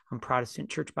Protestant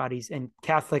church bodies and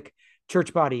Catholic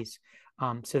church bodies.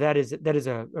 So that is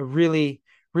a really,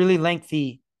 really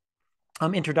lengthy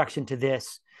introduction to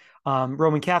this.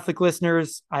 Roman Catholic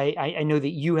listeners, I know that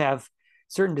you have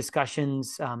certain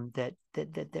discussions that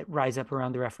rise up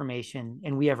around the Reformation,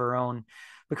 and we have our own.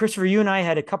 But Christopher, you and I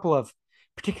had a couple of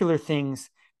particular things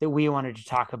that we wanted to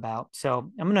talk about.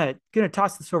 So I'm gonna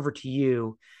toss this over to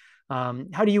you.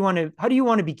 How do you want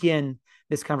to begin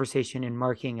this conversation in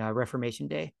marking Reformation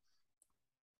Day?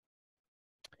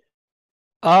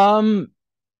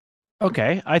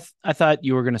 Okay, I thought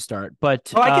you were going to start,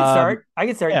 but I can start. I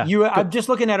can start. Yeah, I'm just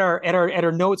looking at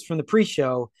our notes from the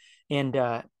pre-show, and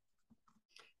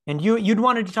you'd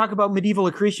wanted to talk about medieval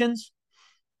accretions.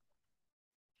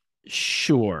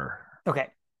 Sure. Okay.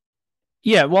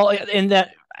 Yeah. Well, and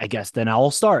that, I guess then I'll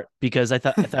start, because I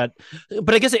thought,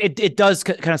 but I guess it does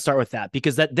kind of start with that,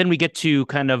 because then we get to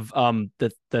kind of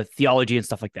the theology and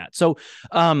stuff like that. So,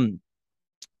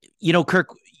 Kirk,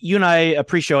 you and I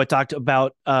pre-show had talked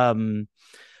about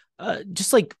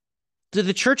just like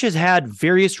the church has had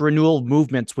various renewal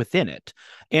movements within it,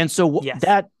 and so yes.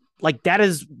 that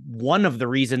is one of the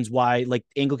reasons why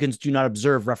Anglicans do not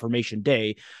observe Reformation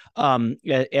Day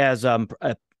as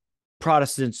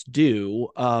Protestants do,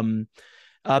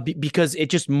 because it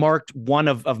just marked one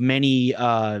of many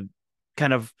kind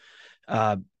of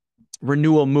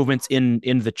renewal movements in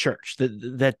the church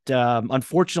that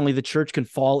unfortunately the church can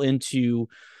fall into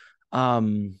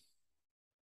bad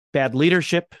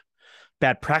leadership,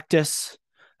 bad practice,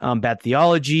 bad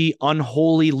theology,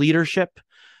 unholy leadership.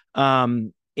 But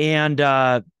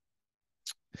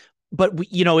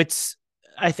it's,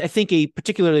 I think a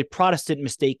particularly Protestant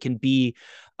mistake can be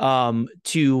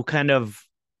to kind of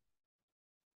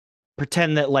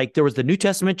pretend that there was the New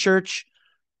Testament church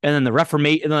and then the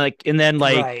Reformation, and then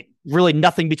right. Really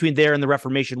nothing between there and the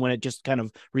Reformation, when it just kind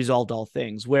of resolved all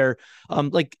things. Where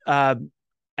I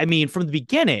mean, from the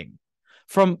beginning,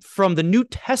 from the New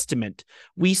Testament,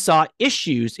 we saw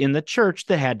issues in the church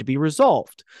that had to be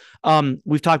resolved.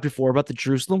 We've talked before about the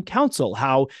Jerusalem Council,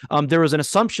 how there was an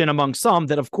assumption among some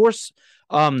that, of course,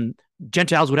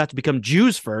 Gentiles would have to become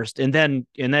Jews first, and then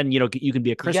you can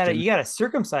be a Christian. You gotta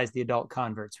circumcise the adult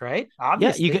converts, right?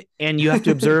 Obviously, you have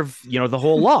to observe the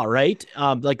whole law, right?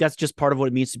 Like that's just part of what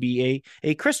it means to be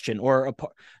a Christian, or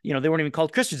they weren't even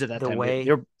called Christians at that time.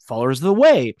 They're followers of the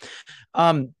way.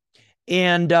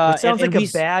 It sounds like a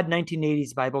bad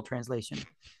 1980s Bible translation.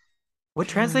 What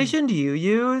translation do you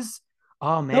use?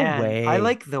 Oh man, I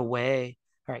like the way.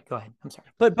 All right, go ahead. I'm sorry.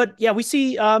 But yeah, we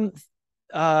see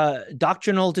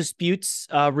doctrinal disputes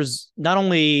not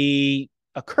only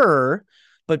occur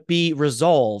but be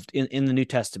resolved in the New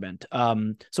Testament.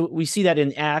 So we see that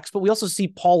in Acts, but we also see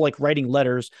Paul like writing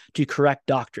letters to correct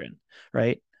doctrine,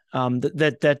 right?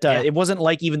 It wasn't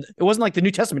like the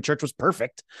New Testament church was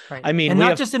perfect. Right. I mean, and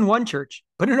not just in one church,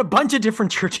 but in a bunch of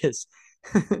different churches.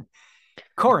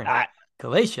 Corinth,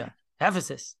 Galatia,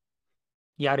 Ephesus,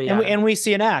 yada yada. And we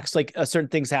see in Acts like certain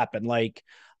things happen, like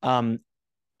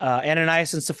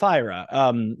Ananias and Sapphira.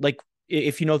 Like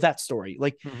if you know that story,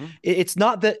 like it's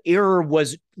not that error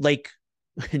was like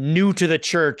new to the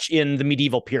church in the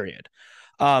medieval period.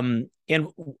 And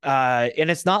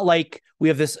it's not like we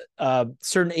have this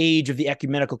certain age of the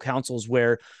ecumenical councils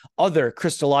where other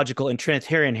Christological and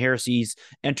Trinitarian heresies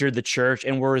entered the church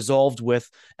and were resolved with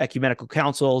ecumenical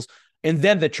councils, and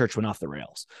then the church went off the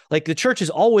rails. Like the church has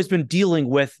always been dealing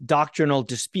with doctrinal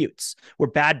disputes where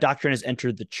bad doctrine has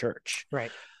entered the church.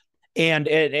 Right. And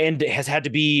it has had to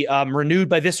be renewed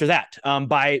by this or that,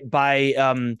 by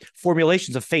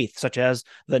formulations of faith, such as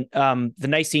the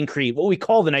Nicene Creed, what we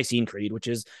call the Nicene Creed, which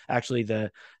is actually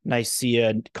the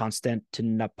Nicaea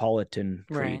Constantinopolitan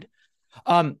Creed.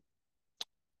 Right.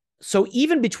 So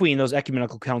even between those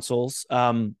ecumenical councils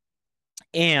and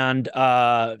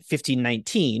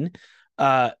 1519,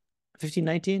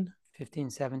 1519?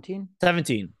 1517?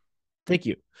 17. Thank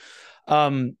you.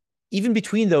 Even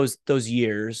between those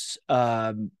years,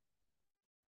 Kirk,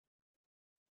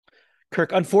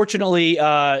 unfortunately,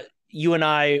 you and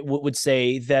I would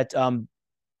say that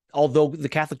although the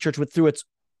Catholic Church went through its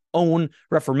own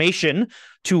Reformation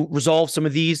to resolve some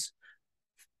of these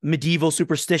medieval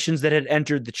superstitions that had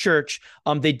entered the church,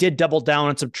 they did double down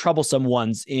on some troublesome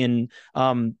ones in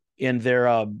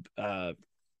their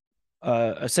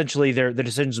essentially their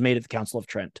decisions made at the Council of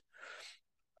Trent.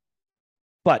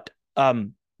 But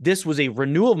this was a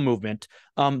renewal movement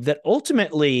that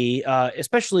ultimately,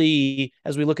 especially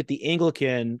as we look at the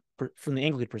Anglican, from the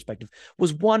Anglican perspective,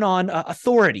 was one on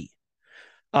authority.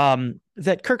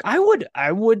 That Kirk, I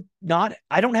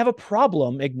don't have a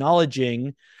problem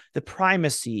acknowledging the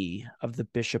primacy of the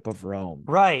Bishop of Rome.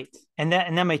 Right. And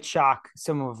that might shock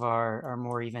some of our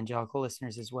more evangelical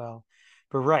listeners as well.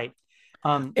 But right.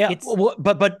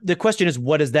 But the question is,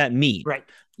 what does that mean? Right.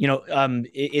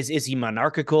 Is he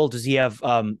monarchical? Does he have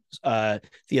the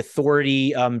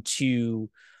authority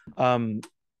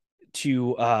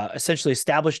to essentially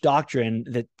establish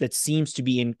doctrine that seems to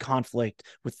be in conflict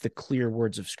with the clear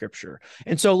words of Scripture?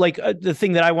 And so, like the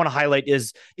thing that I want to highlight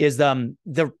is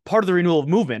the part of the renewal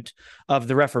movement of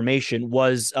the Reformation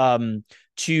was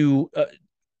to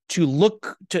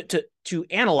look to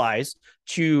analyze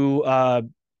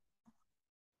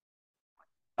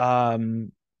what's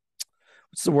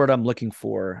the word I'm looking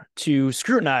for? To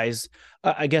scrutinize,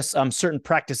 I guess, certain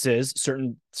practices,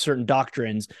 certain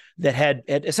doctrines that had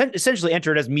essentially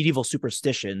entered as medieval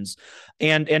superstitions,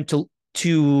 and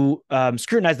to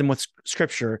scrutinize them with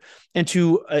Scripture, and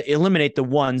to eliminate the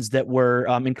ones that were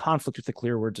in conflict with the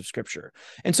clear words of Scripture.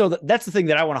 And so that's the thing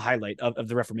that I want to highlight of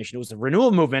the Reformation. It was a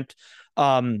renewal movement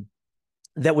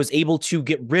that was able to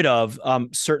get rid of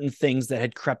certain things that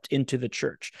had crept into the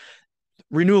church.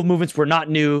 Renewal movements were not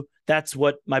new. That's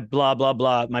what my blah, blah,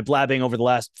 blah, my blabbing over the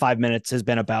last 5 minutes has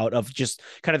been about, of just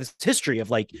kind of this history of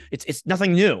like, it's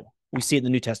nothing new. We see it in the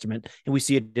New Testament and we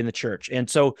see it in the church. And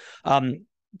so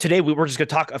today we're just going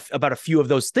to talk about a few of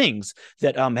those things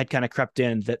that had kind of crept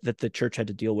in that the church had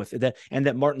to deal with, and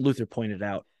that Martin Luther pointed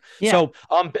out. Yeah. So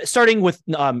starting with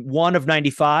one of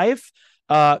 95,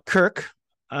 Kirk,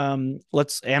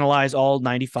 let's analyze all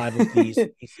 95 of these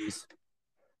pieces.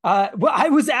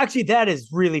 That is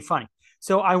really funny.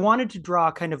 So I wanted to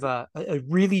draw kind of a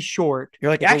really short.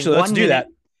 You're like, actually, let's do that.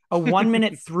 A 1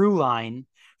 minute through line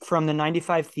from the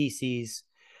 95 Theses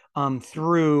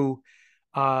through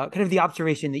kind of the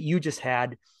observation that you just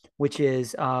had, which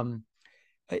is, the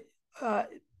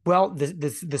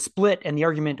split and the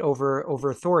argument over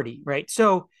authority, right?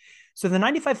 So the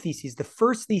 95 Theses, the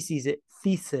first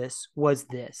thesis was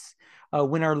this: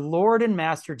 when our Lord and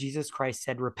Master Jesus Christ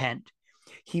said, "Repent,"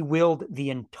 he willed the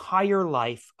entire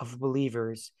life of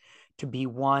believers to be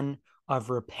one of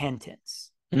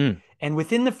repentance. Mm. And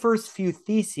within the first few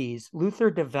theses,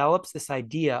 Luther develops this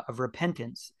idea of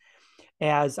repentance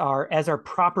as our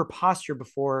proper posture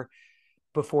before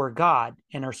God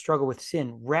and our struggle with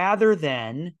sin, rather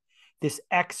than this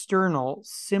external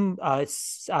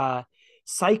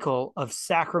cycle of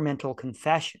sacramental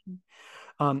confession.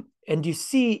 And you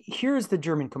see, here's the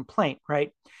German complaint,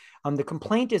 right? The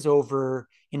complaint is over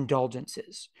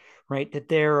indulgences, right? That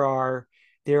there are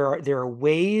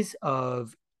ways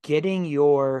of getting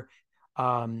your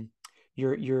dead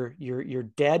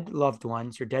loved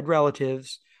ones, your dead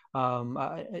relatives,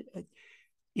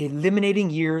 eliminating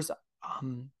years,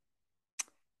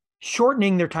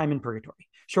 shortening their time in purgatory.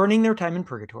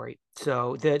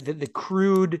 So the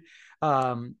crude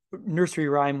nursery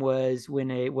rhyme was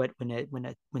when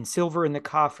silver in the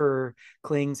coffer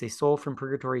clings, a soul from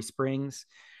purgatory springs,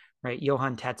 right?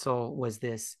 Johann Tetzel was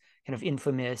this kind of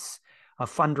infamous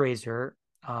fundraiser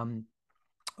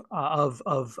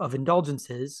of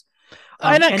indulgences.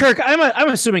 Kirk, I'm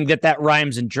assuming that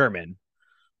rhymes in German.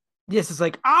 Yes, it's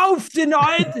like auf den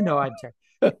Neuen. No, I'm sorry.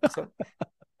 So,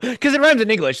 because it rhymes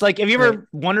in English. Like, have you ever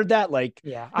wondered that? Like,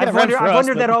 yeah, I've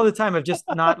wondered that all the time. I've just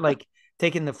not like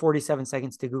taken the 47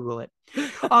 seconds to Google it.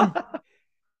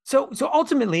 So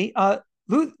ultimately,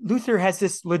 Luther has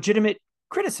this legitimate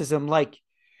criticism. Like,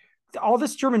 all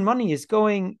this German money is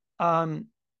going to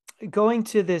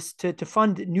this to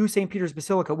fund new St. Peter's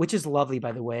Basilica, which is lovely,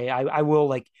 by the way. I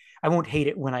won't hate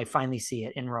it when I finally see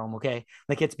it in Rome. Okay,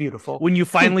 like, it's beautiful when you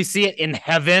finally see it in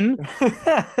heaven.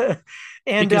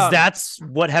 And because that's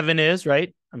what heaven is,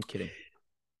 right? I'm kidding.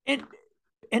 And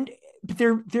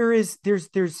there's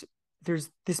this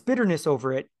bitterness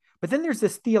over it, but then there's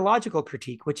this theological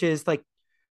critique, which is like,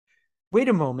 wait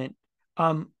a moment,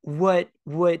 what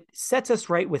sets us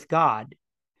right with God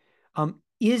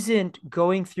isn't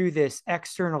going through this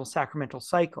external sacramental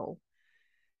cycle,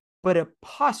 but a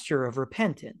posture of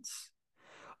repentance.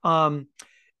 And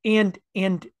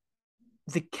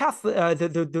the Catholic,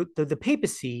 the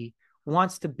papacy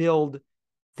wants to build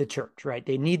the church, right?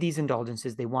 They need these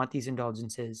indulgences. They want these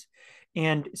indulgences.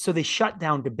 And so they shut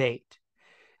down debate.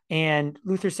 And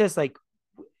Luther says, like,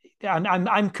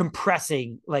 I'm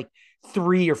compressing like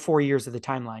 3 or 4 years of the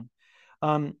timeline.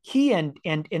 He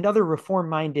and other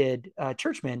reform-minded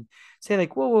churchmen say,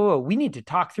 like, whoa, we need to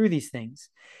talk through these things.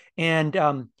 And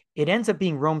it ends up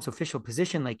being Rome's official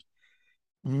position, like,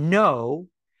 no,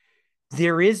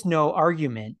 there is no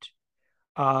argument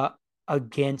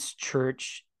against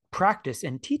church practice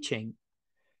and teaching.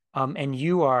 And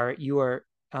you are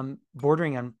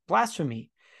bordering on blasphemy.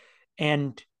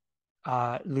 And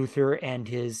Luther and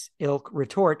his ilk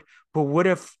retort, but what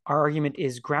if our argument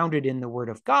is grounded in the Word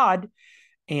of God,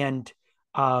 and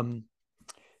the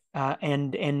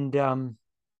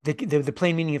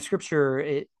plain meaning of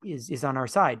Scripture is on our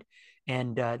side?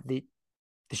 And the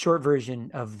short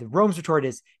version of the Rome's retort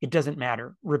is, it doesn't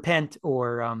matter, repent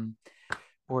or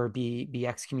be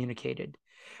excommunicated.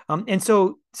 And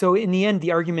so in the end,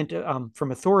 the argument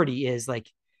from authority is like,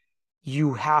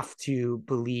 you have to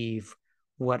believe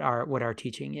what our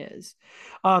teaching is.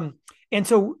 And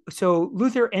so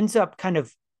Luther ends up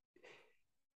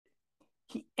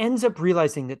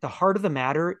realizing that the heart of the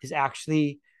matter is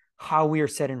actually how we are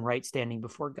set in right standing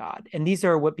before God. And these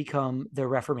are what become the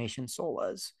Reformation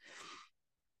solas.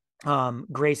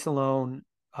 Grace alone,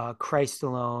 Christ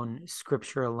alone,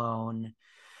 Scripture alone,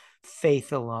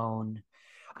 faith alone.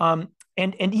 And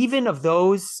even of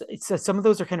those, some of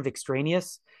those are kind of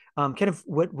extraneous. Kind of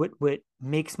what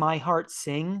makes my heart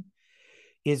sing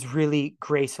is really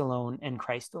grace alone and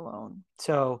Christ alone.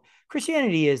 So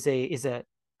Christianity is a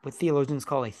what theologians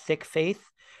call a thick faith,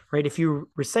 right? If you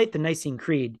recite the Nicene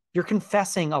Creed, you're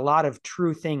confessing a lot of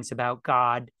true things about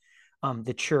God,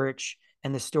 the church,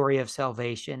 and the story of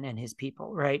salvation and his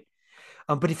people, right?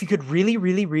 But if you could really,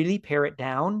 really, really pare it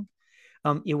down,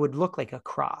 it would look like a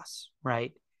cross,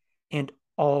 right? And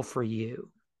all for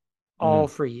you, all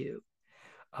for you.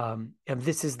 And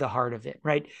this is the heart of it,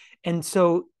 right? And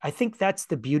so I think that's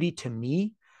the beauty to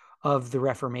me of the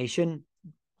Reformation,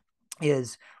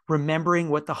 is remembering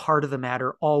what the heart of the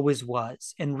matter always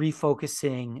was and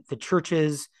refocusing the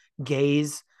church's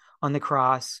gaze on the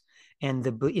cross and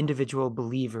the individual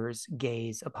believer's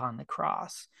gaze upon the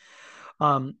cross.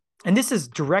 And this is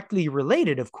directly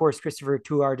related, of course, Christopher,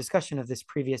 to our discussion of this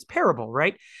previous parable,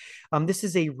 right? This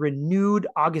is a renewed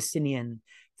Augustinian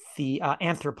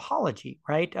anthropology,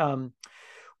 right? The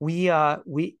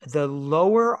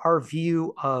lower our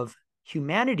view of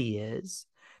humanity is,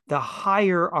 the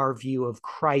higher our view of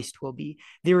Christ will be.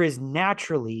 There is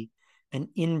naturally an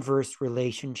inverse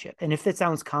relationship. And if that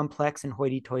sounds complex and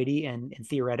hoity-toity and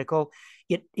theoretical,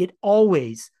 it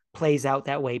always plays out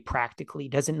that way practically,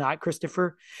 does it not,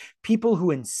 Christopher? People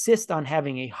who insist on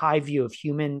having a high view of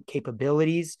human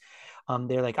capabilities,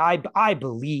 they're like, I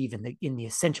believe in the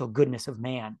essential goodness of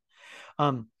man.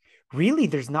 Really,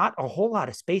 there's not a whole lot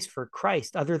of space for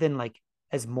Christ other than like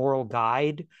as moral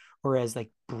guide or as like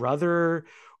brother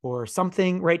or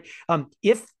something, right?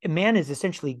 If a man is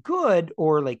essentially good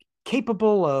or like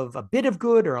capable of a bit of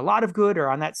good or a lot of good or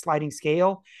on that sliding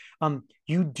scale,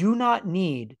 you do not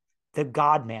need the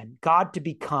God man, God to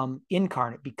become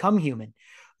incarnate, become human,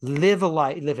 live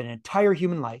an entire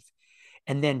human life,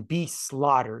 and then be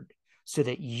slaughtered so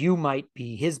that you might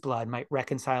be, his blood might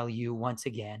reconcile you once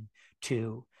again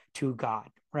to God,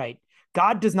 right?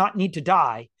 God does not need to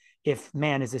die if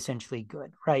man is essentially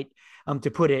good, right?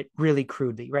 To put it really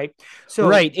crudely, right? So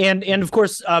right, and of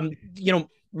course, Martin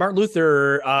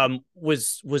Luther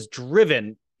was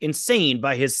driven insane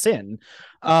by his sin,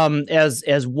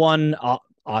 as one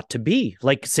ought to be.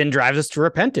 Like, sin drives us to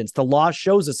repentance. The law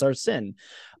shows us our sin.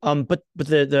 But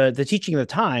the teaching of the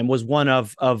time was one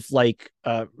of like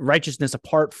righteousness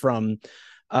apart from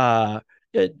like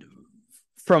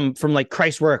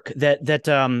Christ's work,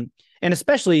 that and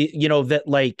especially that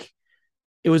like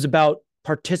it was about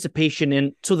participation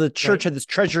in, so the church had this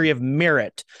treasury of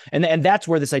merit, and that's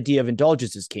where this idea of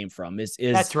indulgences came from,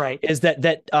 that's right, is that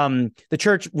the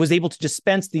church was able to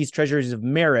dispense these treasuries of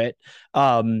merit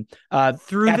through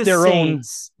the their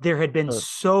saints. There had been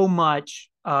so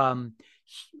much merit,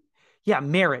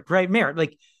 right? Merit,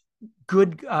 like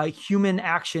good human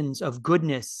actions of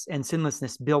goodness and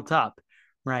sinlessness built up,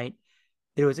 right?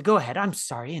 There was go ahead. I'm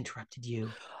sorry, I interrupted you.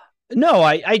 No,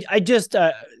 I just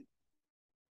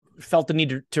felt the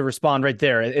need to respond right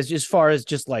there, as far as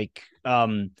just like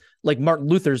Martin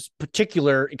Luther's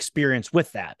particular experience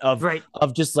with that,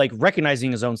 of just like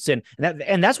recognizing his own sin,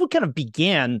 and that's what kind of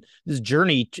began this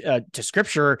journey to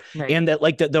Scripture, and that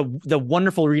like the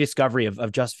wonderful rediscovery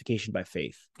of justification by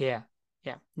faith. No,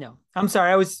 I'm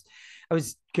sorry, I was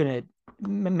gonna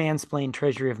mansplain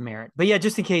treasury of merit, but yeah,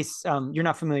 just in case you're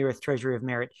not familiar with treasury of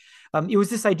merit, it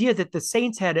was this idea that the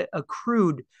saints had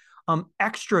accrued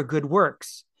extra good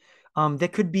works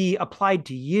that could be applied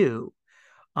to you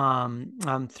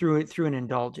through an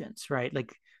indulgence, right?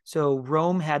 Like, so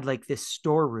Rome had like this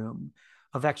storeroom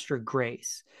of extra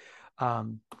grace,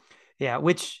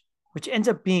 which ends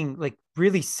up being like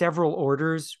really several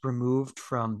orders removed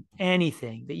from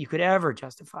anything that you could ever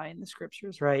justify in the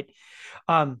Scriptures, right?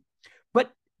 But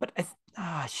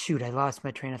I lost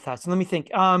my train of thought. So let me think.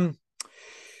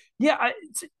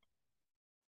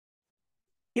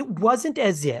 It wasn't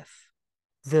as if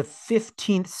the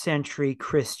 15th century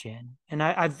Christian, and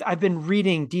I've been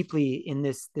reading deeply in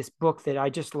this book that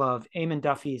I just love, Eamon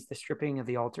Duffy's The Stripping of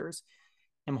the Altars.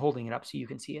 I'm holding it up so you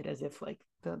can see it, as if like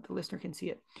the listener can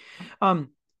see it. A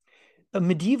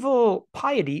medieval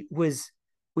piety was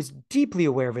deeply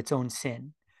aware of its own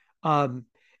sin, and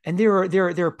there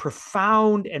are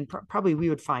profound and probably we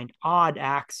would find odd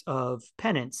acts of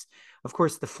penance. Of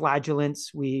course, the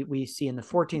flagellants we see in the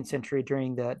 14th century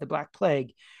during the Black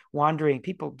Plague, wandering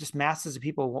people, just masses of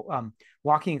people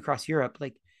walking across Europe,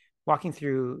 like walking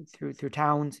through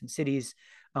towns and cities,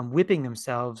 whipping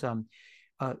themselves,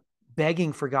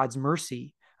 begging for God's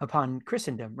mercy upon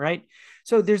Christendom, right?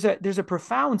 So there's a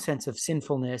profound sense of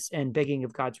sinfulness and begging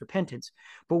of God's repentance.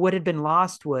 But what had been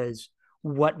lost was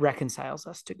what reconciles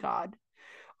us to God.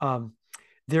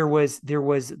 There was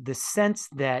the sense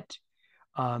that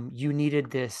you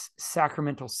needed this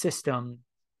sacramental system.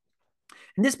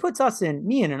 And this puts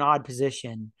me in an odd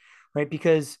position, right?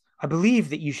 Because I believe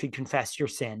that you should confess your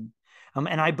sin.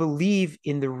 And I believe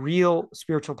in the real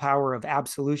spiritual power of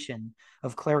absolution,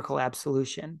 of clerical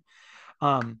absolution.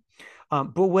 But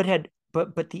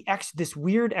this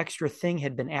weird extra thing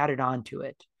had been added onto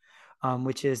it,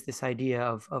 which is this idea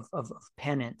of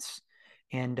penance.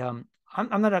 And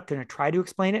I'm not going to try to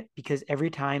explain it, because every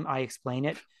time I explain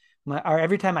it, or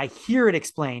every time I hear it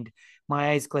explained,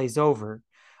 my eyes glaze over,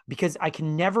 because I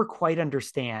can never quite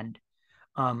understand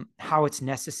how it's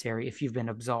necessary if you've been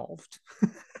absolved.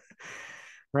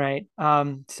 Right.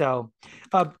 So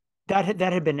that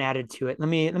had been added to it. Let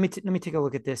me take a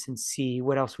look at this and see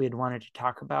what else we had wanted to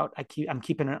talk about. I'm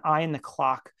keeping an eye on the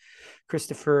clock,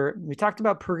 Christopher. We talked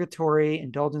about purgatory,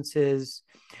 indulgences.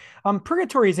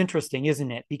 Purgatory is interesting,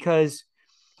 isn't it? Because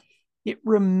it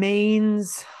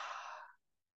remains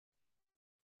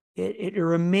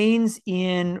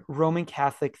in Roman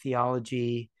Catholic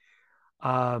theology.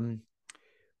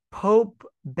 Pope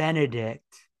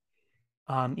Benedict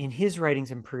in his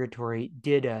writings in Purgatory,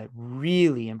 did a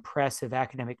really impressive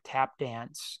academic tap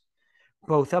dance,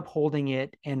 both upholding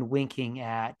it and winking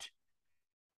at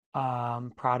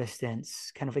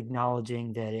Protestants, kind of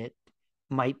acknowledging that it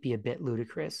might be a bit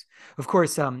ludicrous. Of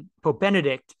course, Pope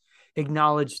Benedict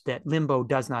acknowledged that limbo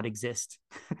does not exist.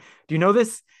 Do you know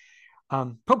this?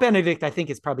 Pope Benedict, I think,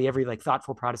 is probably every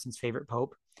thoughtful Protestant's favorite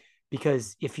pope,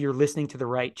 because if you're listening to the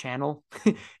right channel,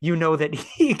 you know that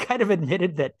he kind of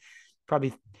admitted that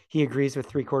probably he agrees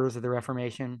with 3/4 of the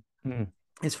Reformation.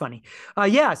 It's funny.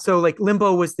 Yeah. So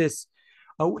limbo was this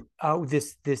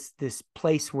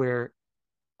place where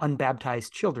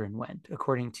unbaptized children went,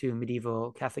 according to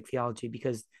medieval Catholic theology,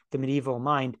 because the medieval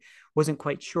mind wasn't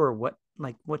quite sure what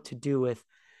to do with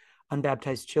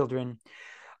unbaptized children.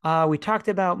 We talked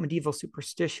about medieval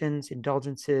superstitions,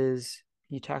 indulgences.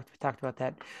 We talked about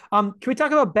that. Can we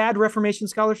talk about bad Reformation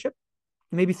scholarship?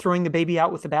 Maybe throwing the baby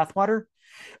out with the bathwater?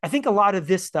 I think a lot of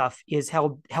this stuff is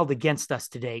held against us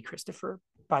today, Christopher,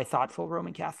 by thoughtful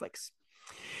Roman Catholics.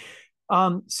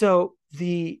 So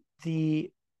the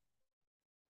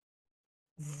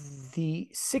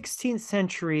 16th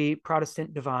century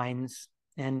Protestant divines,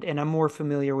 and I'm more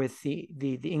familiar with the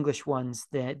English ones,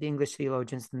 the English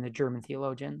theologians than the German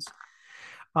theologians,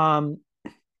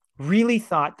 really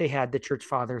thought they had the church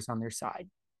fathers on their side.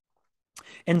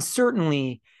 And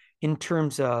certainly in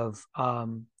terms of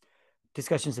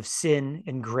discussions of sin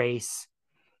and grace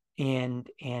and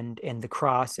the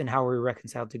cross and how we're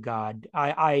reconciled to God,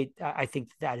 I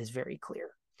think that is very clear.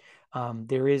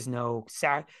 There is no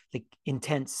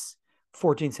intense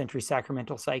 14th century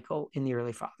sacramental cycle in the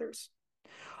early fathers.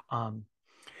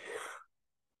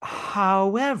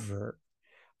 However,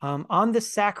 on the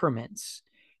sacraments,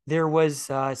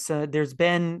 there's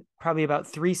been probably about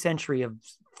 3 centuries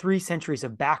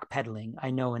of backpedaling,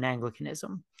 I know, in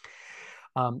Anglicanism.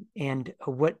 And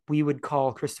what we would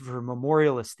call, Christopher,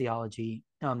 memorialist theology,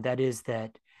 that is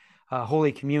that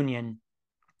Holy Communion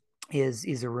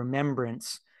is a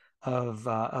remembrance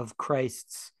of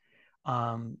Christ's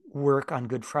work on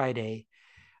Good Friday.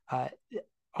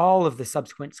 All of the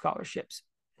subsequent scholarships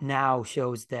now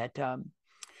shows that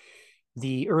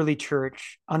the early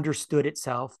church understood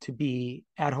itself to be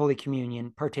at Holy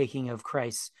Communion partaking of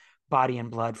Christ's body and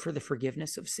blood for the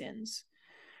forgiveness of sins,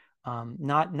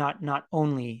 not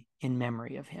only in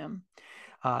memory of him.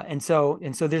 And so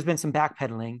there's been some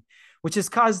backpedaling, which has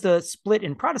caused a split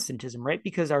in Protestantism, right?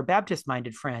 Because our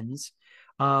Baptist-minded friends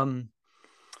are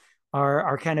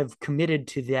kind of committed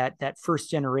to that first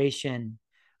generation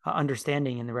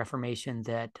understanding in the Reformation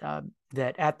that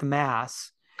at the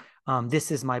Mass,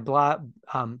 this is my blood,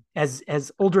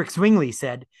 as Ulrich Zwingli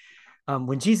said,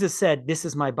 when Jesus said, "This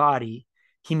is my body,"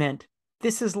 he meant,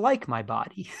 "This is like my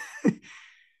body,"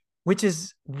 which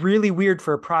is really weird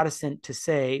for a Protestant to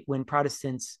say when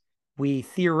Protestants, we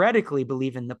theoretically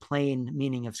believe in the plain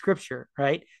meaning of Scripture,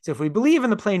 right? So if we believe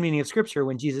in the plain meaning of Scripture,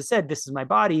 when Jesus said, "This is my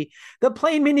body," the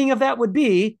plain meaning of that would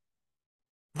be,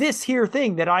 this here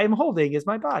thing that I am holding is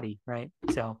my body, right?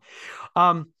 So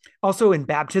also in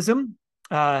baptism,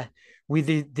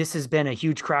 this has been a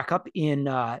huge crack up in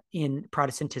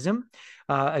Protestantism.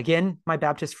 Again, my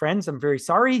Baptist friends, I'm very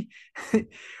sorry.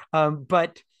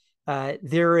 But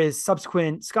there is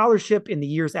subsequent scholarship in the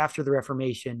years after the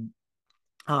Reformation.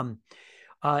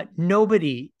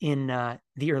 Nobody in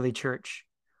the early church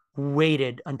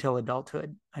waited until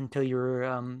adulthood, until you were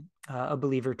a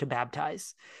believer, to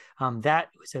baptize. That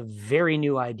was a very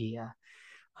new idea.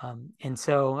 And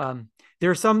so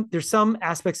there's some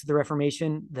aspects of the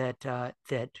Reformation that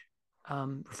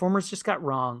reformers just got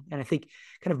wrong. And I think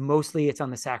kind of mostly it's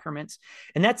on the sacraments.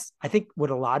 And that's, I think,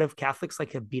 what a lot of Catholics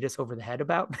have beat us over the head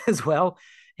about as well.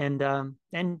 And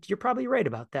you're probably right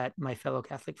about that, my fellow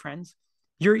Catholic friends.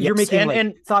 You're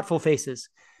making thoughtful faces.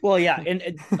 Well, yeah.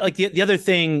 And the other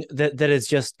thing that has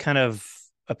just kind of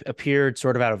appeared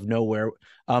sort of out of nowhere,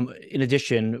 in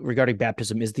addition, regarding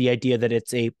baptism, is the idea that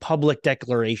it's a public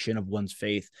declaration of one's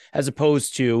faith, as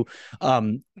opposed to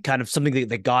kind of something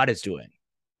that God is doing.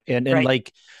 And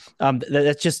right.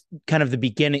 That's just kind of the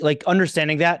beginning,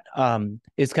 understanding that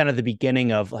is kind of the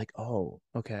beginning of oh,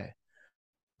 okay.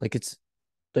 It's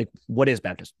what is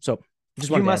baptism? So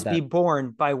you must be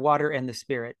born by water and the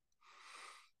Spirit.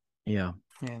 Yeah.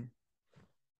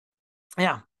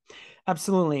 Yeah,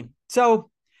 absolutely. So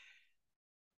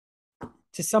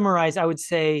to summarize, I would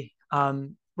say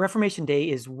Reformation Day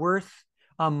is worth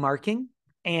marking,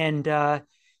 and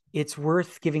it's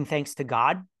worth giving thanks to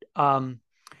God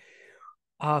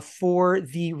for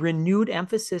the renewed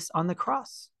emphasis on the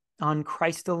cross, on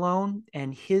Christ alone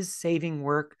and his saving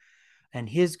work and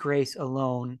his grace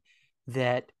alone,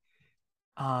 that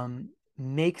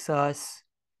makes us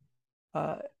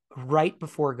right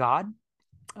before God,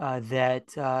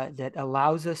 that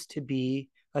allows us to be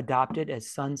adopted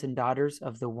as sons and daughters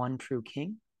of the one true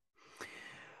King.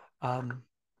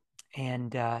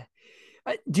 And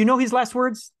do you know his last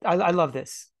words? I love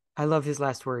this. I love his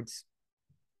last words.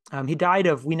 He died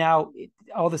of,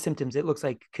 all the symptoms, it looks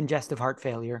like congestive heart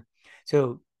failure.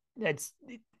 So that's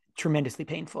a tremendously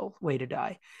painful way to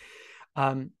die.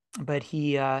 But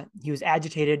he was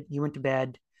agitated. He went to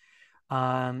bed,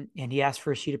 and he asked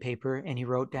for a sheet of paper, and he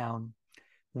wrote down,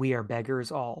 "We are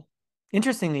beggars all."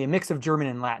 Interestingly, a mix of German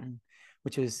and Latin,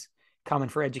 which was common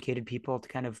for educated people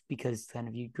because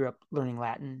you grew up learning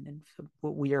Latin, and so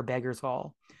we are beggars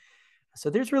all. So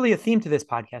there's really a theme to this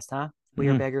podcast, huh? We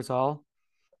are beggars all.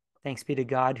 Thanks be to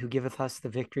God who giveth us the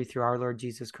victory through our Lord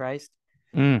Jesus Christ.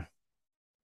 Any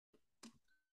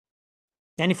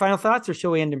final thoughts, or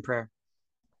shall we end in prayer?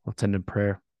 Let's end in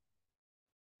prayer.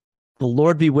 The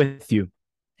Lord be with you.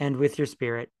 And with your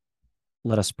spirit.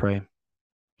 Let us pray.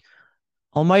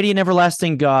 Almighty and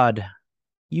everlasting God,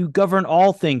 you govern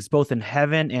all things both in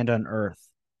heaven and on earth.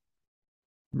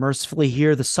 Mercifully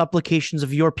hear the supplications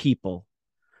of your people,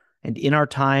 and in our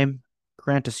time,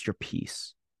 grant us your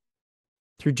peace.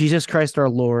 Through Jesus Christ our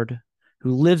Lord,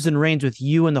 who lives and reigns with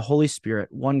you in the Holy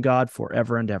Spirit, one God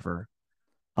forever and ever.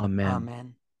 Amen.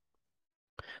 Amen.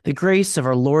 The grace of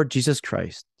our Lord Jesus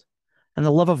Christ, and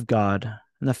the love of God,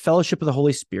 and the fellowship of the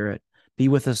Holy Spirit be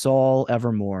with us all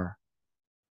evermore.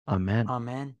 Amen.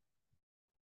 Amen.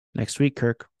 Next week,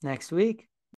 Kirk. Next week.